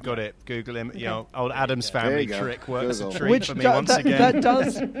 Yeah. Got it. Google him. You know, old Adam's family There you go. trick works a Google. treat for me once again.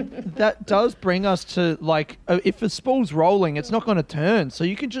 That does bring us to, like, if the spool's rolling, it's not going to turn. So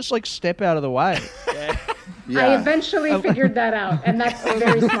you can just, like, step out of the way. Yeah. I eventually figured that out, and that's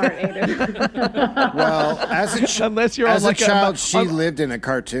very smart, Aiden. Well, as a Unless you're as on, like, a child, she lived in a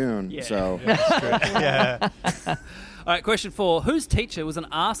cartoon. So Yeah. All right, question 4. Whose teacher was an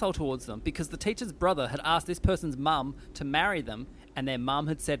arsehole towards them because the teacher's brother had asked this person's mum to marry them and their mum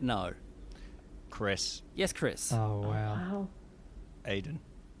had said no? Chris. Yes, Chris. Oh, wow. Wow. Aiden.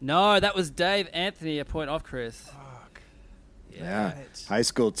 No, that was Dave Anthony, a point off Chris. yeah, high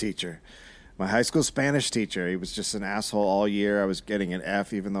school teacher. My high school Spanish teacher, he was just an asshole all year. I was getting an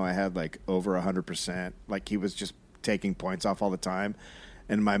F even though I had like over 100%. Like he was just taking points off all the time.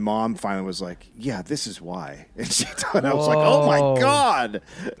 And my mom finally was like, yeah, this is why. And I was like, oh my God.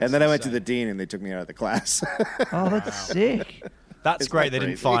 And then I went to the dean and they took me out of the class. Oh, that's sick. That's It's great. not They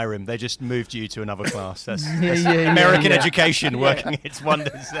didn't crazy. fire him. They just moved you to another class. That's Yeah, American yeah. education working its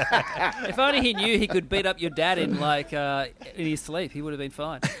wonders there. If only he knew he could beat up your dad in his sleep, he would have been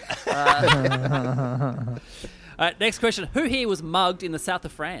fine. All right, next question. Who here was mugged in the south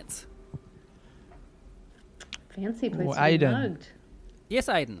of France? Fancy place Well, to be Aiden. mugged. Yes,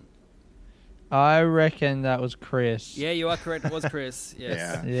 Aiden. I reckon that was Chris. Yeah, you are correct. It was Chris.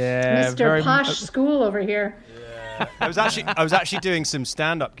 Yes. Yeah. Yeah. Mr. Posh School over here. I was actually doing some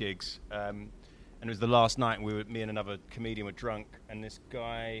stand-up gigs, and it was the last night. And me and another comedian were drunk, and this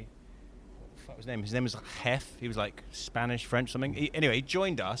guy, what the fuck was his name? His name was Hef. He was like Spanish, French, something. Anyway, he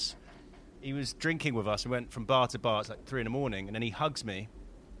joined us. He was drinking with us. We went from bar to bar. It's like 3 a.m, and then he hugs me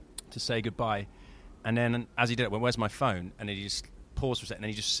to say goodbye. And then as he did it, I went, "Where's my phone?" And he just paused for a second,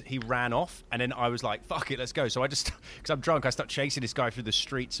 and he ran off. And then I was like, "Fuck it, let's go." So I just, because I'm drunk, I start chasing this guy through the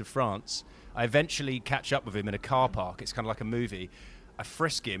streets of France. I eventually catch up with him in a car park. It's kind of like a movie. I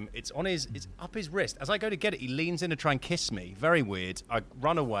frisk him. It's up his wrist. As I go to get it, he leans in to try and kiss me. Very weird. I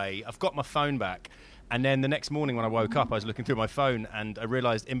run away. I've got my phone back. And then the next morning when I woke up, I was looking through my phone and I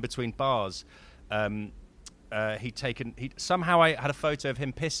realized in between bars, somehow I had a photo of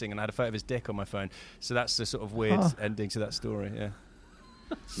him pissing and I had a photo of his dick on my phone. So that's the sort of weird ending to that story. Yeah.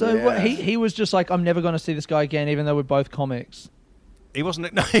 So Yeah. what, he was just like, I'm never going to see this guy again, even though we're both comics. He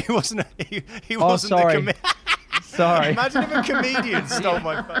wasn't. No, he wasn't. He Oh, wasn't. sorry. Sorry. Imagine if a comedian stole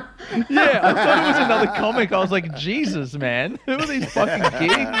my phone. Yeah, I thought it was another comic. I was like, Jesus, man. Who are these fucking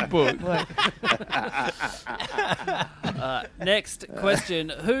gigs booked? Like, Next question.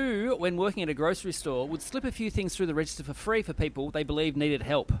 Who, when working at a grocery store, would slip a few things through the register for free for people they believe needed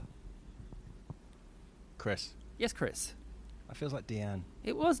help? Chris. Yes, Chris. I feels like Deanne.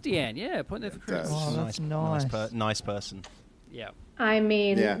 It was Deanne. Yeah, point there for Chris. does. oh, that's nice. Nice person. Yeah. I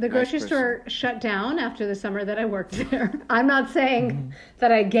mean, Yeah, the nice grocery person. store shut down after the summer that I worked there. I'm not saying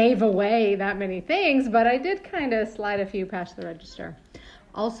that I gave away that many things, but I did kind of slide a few past the register.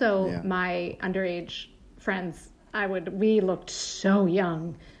 Also, Yeah. my underage friends, we looked so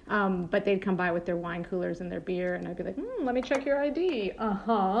young, but they'd come by with their wine coolers and their beer, and I'd be like, let me check your ID.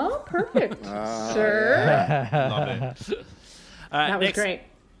 Perfect, sir. Love it. All right, That was next, great.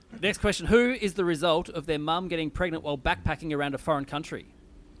 Next question. Who is the result of their mum getting pregnant while backpacking around a foreign country?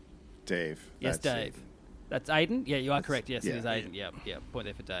 Dave. Yes, that's Dave. it. That's Aiden? Yeah, you are correct. Yes, yeah, it is Aiden. Yeah. Point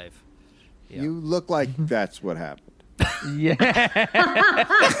there for Dave. Yeah. You look like that's what happened. Yeah.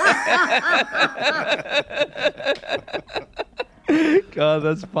 God,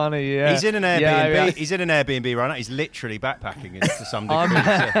 that's funny. Yeah. He's in an Airbnb. Yeah, He's in an Airbnb right now. He's literally backpacking to some degree.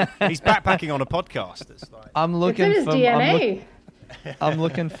 So he's backpacking on a podcast. It's like, I'm It's looking in his for. DNA. I'm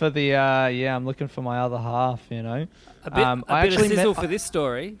looking for the. I'm looking for my other half. You know. A bit, I a bit actually of sizzle met- for this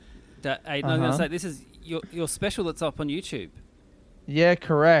story. Aiden, I'm going to Uh-huh. say this is your special that's up on YouTube. Yeah,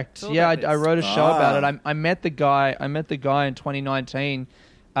 correct. Tell Yeah, about I this. wrote a show about it. I met the guy. I met the guy in 2019.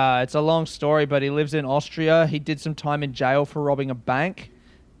 It's a long story, but he lives in Austria. He did some time in jail for robbing a bank.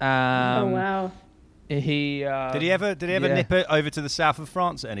 Oh, wow. He did he ever yeah. nip it over to the south of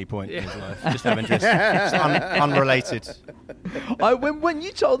France at any point in his life? Just out of interest. Just unrelated. When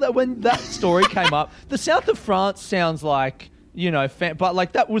you told when that story came up, the south of France sounds like but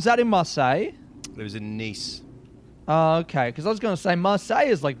like that was that in Marseille? It was in Nice. Oh, okay. Because I was going to say Marseille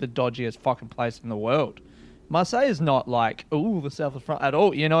is like the dodgiest fucking place in the world. Marseille is not like the south of France at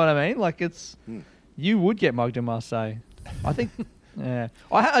all. You know what I mean? Like you would get mugged in Marseille. I think Yeah.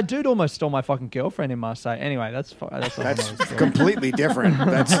 A dude almost stole my fucking girlfriend in Marseille. Anyway, that's completely different.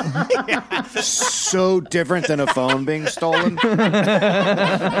 That's so different than a phone being stolen.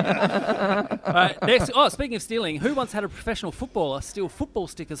 Next. Oh, speaking of stealing, who once had a professional footballer steal football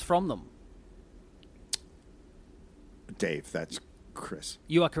stickers from them? Dave, that's Chris.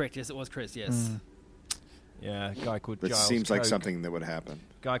 You are correct. Yes, it was Chris. Yes. Yeah, a guy called That Giles seems like Coke. something that would happen.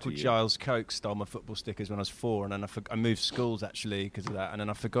 A guy called Giles Coke stole my football stickers when I was 4, and then I moved schools actually because of that, and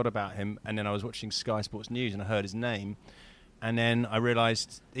then I forgot about him, and then I was watching Sky Sports News and I heard his name, and then I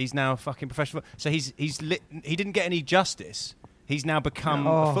realised he's now a fucking professional. So he didn't get any justice. He's now become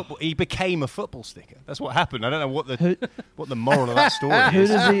a football. He became a football sticker. That's what happened. I don't know what the moral of that story is.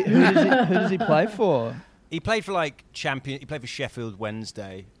 Who does he play for? He played for He played for Sheffield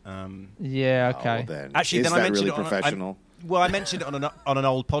Wednesday. Yeah. Okay. Then. Actually, is then that I mentioned really it on professional? I mentioned it on an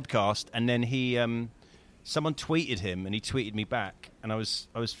old podcast, and then he someone tweeted him, and he tweeted me back, and I was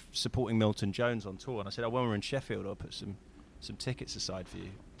supporting Milton Jones on tour, and I said, when we're in Sheffield, I'll put some tickets aside for you,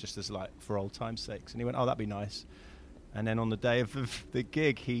 just as for old time's sakes. And he went, that'd be nice. And then on the day of the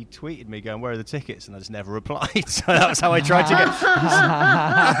gig, he tweeted me going, where are the tickets? And I just never replied. So that was how I tried to get...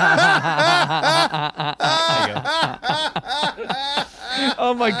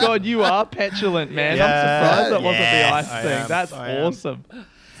 Oh my God, you are petulant, man. Yeah, I'm surprised that wasn't the ice I thing. am. That's I am. awesome.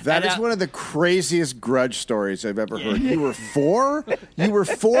 That is one of the craziest grudge stories I've ever heard. You were 4? You were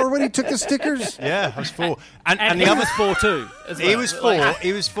 4 when he took the stickers? Yeah, I was 4. And the other 4 too. As well. He was 4.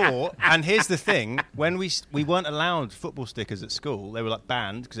 He was 4. And here's the thing: when we weren't allowed football stickers at school, they were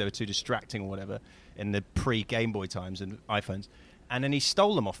banned because they were too distracting or whatever in the pre-Game Boy times and iPhones. And then he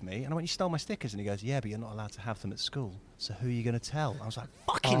stole them off me, and I went, "You stole my stickers?" And he goes, "Yeah, but you're not allowed to have them at school. So who are you going to tell?" I was like,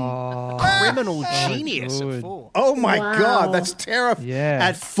 "Fucking criminal genius at 4." Oh my God, that's terrifying. Yeah.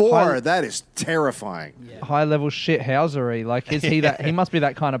 At 4, that is terrifying. Yeah. High level shithousery. Is he that? He must be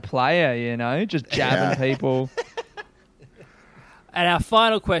that kind of player, just jabbing people. And our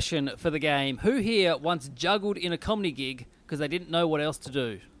final question for the game: who here once juggled in a comedy gig because they didn't know what else to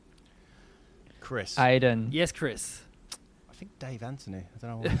do? Chris. Aiden. Yes, Chris. I think Dave Anthony. I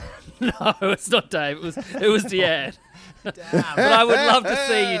don't know why. No, it's not Dave. It was Deanne. But I would love to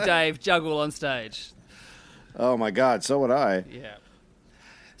see you, Dave, juggle on stage. Oh my God, so would I. Yeah.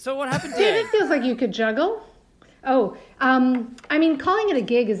 So what happened, David Deanne? feels like you could juggle. Oh, I mean, calling it a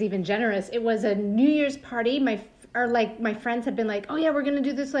gig is even generous. It was a New Year's party. My friends had been like, oh yeah, we're going to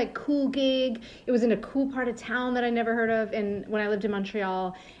do this cool gig. It was in a cool part of town that I never heard of when I lived in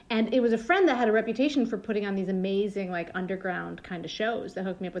Montreal. And it was a friend that had a reputation for putting on these amazing underground kind of shows that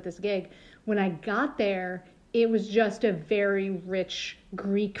hooked me up with this gig. When I got there, it was just a very rich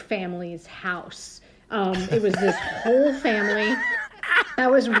Greek family's house. It was this whole family. I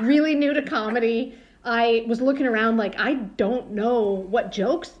was really new to comedy. I was looking around I don't know what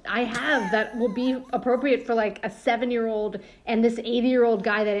jokes I have that will be appropriate for a 7-year-old and this 80-year-old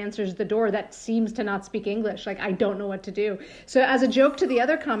guy that answers the door that seems to not speak English. I don't know what to do. So as a joke to the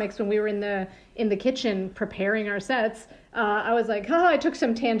other comics when we were in the kitchen preparing our sets, I was like, I took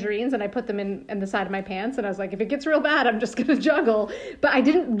some tangerines and I put them in the side of my pants. And I was like, if it gets real bad, I'm just going to juggle. But I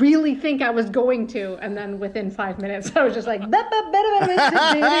didn't really think I was going to. And then within 5 minutes, I was just like, hey.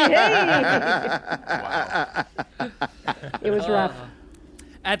 Wow. It was rough.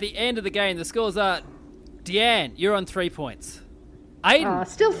 At the end of the game, the scores are Deanne, you're on 3 points. Aiden,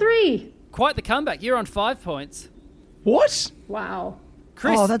 still 3. Quite the comeback. You're on 5 points. What? Wow.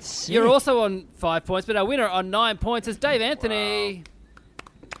 Chris, oh, that's sick. You're also on 5 points, but our winner on 9 points is Dave Anthony.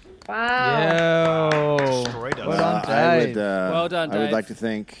 Wow. Yo. Destroyed us. Well done, Dave. Well done, Dave. I would like to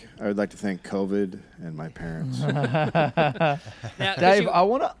thank COVID and my parents. Now, Dave, I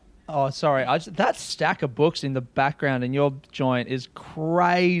want to... Oh, sorry. That stack of books in the background in your joint is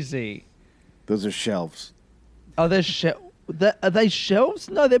crazy. Those are shelves. Oh, are they shelves?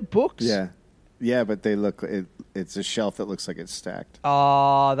 No, they're books. Yeah, but they look... It's a shelf that looks like it's stacked.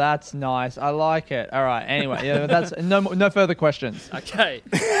 Oh, that's nice. I like it. All right. Anyway, that's no further questions. Okay.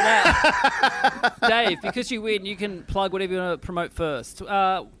 Now, Dave, because you win, you can plug whatever you want to promote first.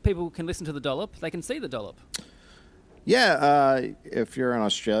 People can listen to The Dollop. They can see The Dollop. Yeah, if you're in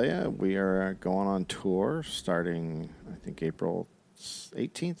Australia, we are going on tour starting, I think, April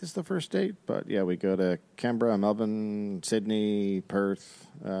 18th is the first date. But, yeah, we go to Canberra, Melbourne, Sydney, Perth,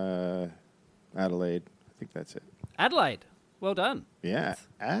 Adelaide. I think that's it. Adelaide. Well done. Yeah,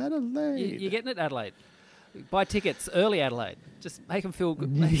 Adelaide. You're getting it, Adelaide. Buy tickets early, Adelaide. Just make them feel good.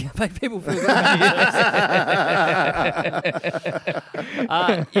 Make people feel good.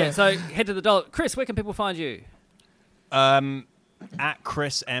 So head to The Dollop. Chris, where can people find you? At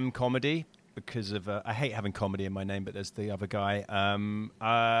Chris M Comedy because of I hate having comedy in my name, but there's the other guy. Can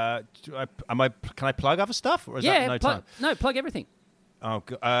I plug other stuff, or is that no time? No, plug everything. Oh,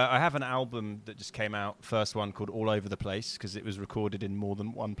 I have an album that just came out, first one, called All Over the Place, because it was recorded in more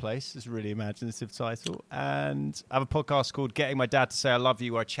than one place. It's a really imaginative title. And I have a podcast called Getting My Dad to Say I Love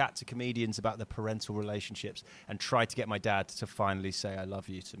You, where I chat to comedians about their parental relationships and try to get my dad to finally say I love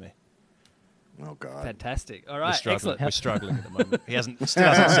you to me. Oh, God. Fantastic. All right, excellent. We're struggling at the moment. He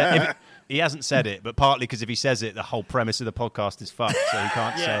hasn't said it, but partly because if he says it, the whole premise of the podcast is fucked, so he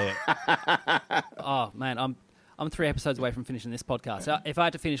can't say it. Oh, man, I'm 3 episodes away from finishing this podcast. So if I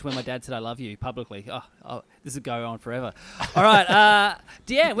had to finish when my dad said I love you publicly, this would go on forever. All right,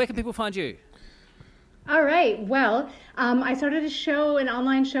 Deanne, where can people find you? All right. Well, I started an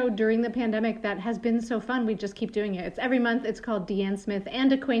online show during the pandemic that has been so fun. We just keep doing it. It's every month. It's called Deanne Smith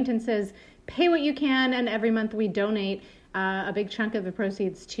and Acquaintances. Pay what you can, and every month we donate a big chunk of the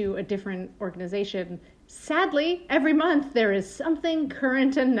proceeds to a different organization. Sadly, every month there is something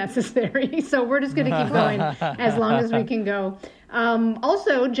current and necessary, so we're just going to keep going as long as we can go.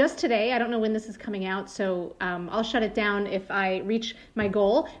 Also, just today, I don't know when this is coming out, so I'll shut it down if I reach my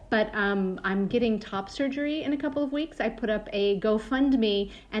goal, but I'm getting top surgery in a couple of weeks. I put up a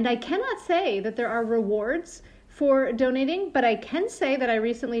GoFundMe, and I cannot say that there are rewards for donating, but I can say that I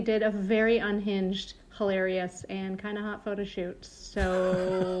recently did a very unhinged, hilarious, and kind of hot photo shoot.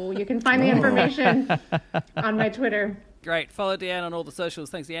 So you can find the information on my Twitter. Great. Follow Deanne on all the socials.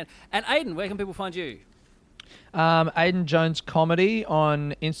 Thanks, Deanne. And Aidan, where can people find you? Aidan Jones Comedy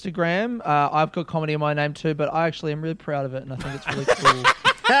on Instagram. I've got comedy in my name too, but I actually am really proud of it, and I think it's really cool.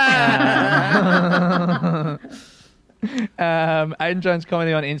 Aidan Jones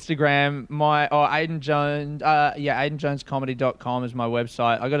Comedy on Instagram. AidanJonesComedy.com is my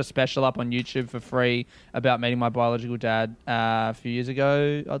website. I got a special up on YouTube for free about meeting my biological dad a few years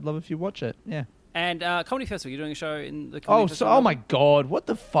ago. I'd love if you watch it. Yeah. And Comedy Festival, you're doing a show in the Comedy Festival? Oh my God, what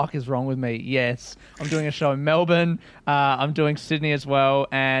the fuck is wrong with me? Yes, I'm doing a show in Melbourne. I'm doing Sydney as well,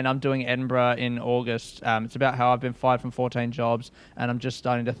 and I'm doing Edinburgh in August. It's about how I've been fired from 14 jobs, and I'm just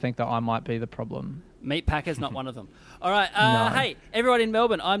starting to think that I might be the problem. Meat Packer's not one of them. All right. Hey, everyone in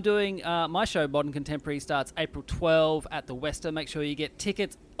Melbourne, I'm doing my show, Modern Contemporary, starts April 12 at the Wester. Make sure you get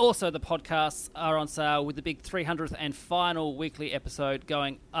tickets. Also, the podcasts are on sale with the big 300th and final weekly episode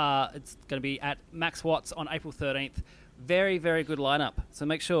going. It's going to be at Max Watts on April 13th. Very, very good lineup. So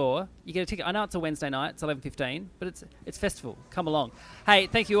make sure you get a ticket. I know it's a Wednesday night. It's 11:15, but it's festival. Come along. Hey,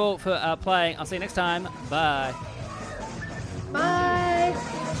 thank you all for playing. I'll see you next time. Bye. Bye.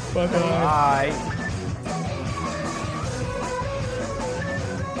 Bye-bye. Bye.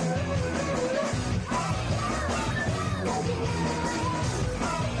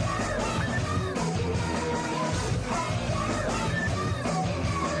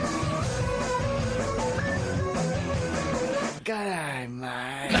 G'day,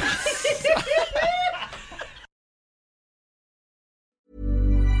 mate.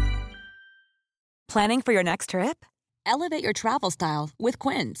 Planning for your next trip? Elevate your travel style with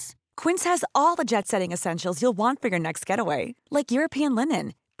Quince. Quince has all the jet-setting essentials you'll want for your next getaway, like European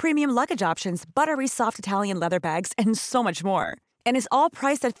linen, premium luggage options, buttery soft Italian leather bags, and so much more. And is all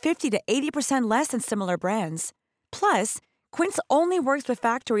priced at 50 to 80% less than similar brands. Plus, Quince only works with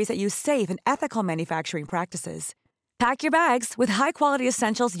factories that use safe and ethical manufacturing practices. Pack your bags with high-quality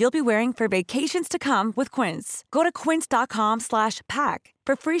essentials you'll be wearing for vacations to come with Quince. Go to quince.com/pack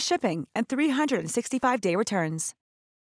for free shipping and 365-day returns.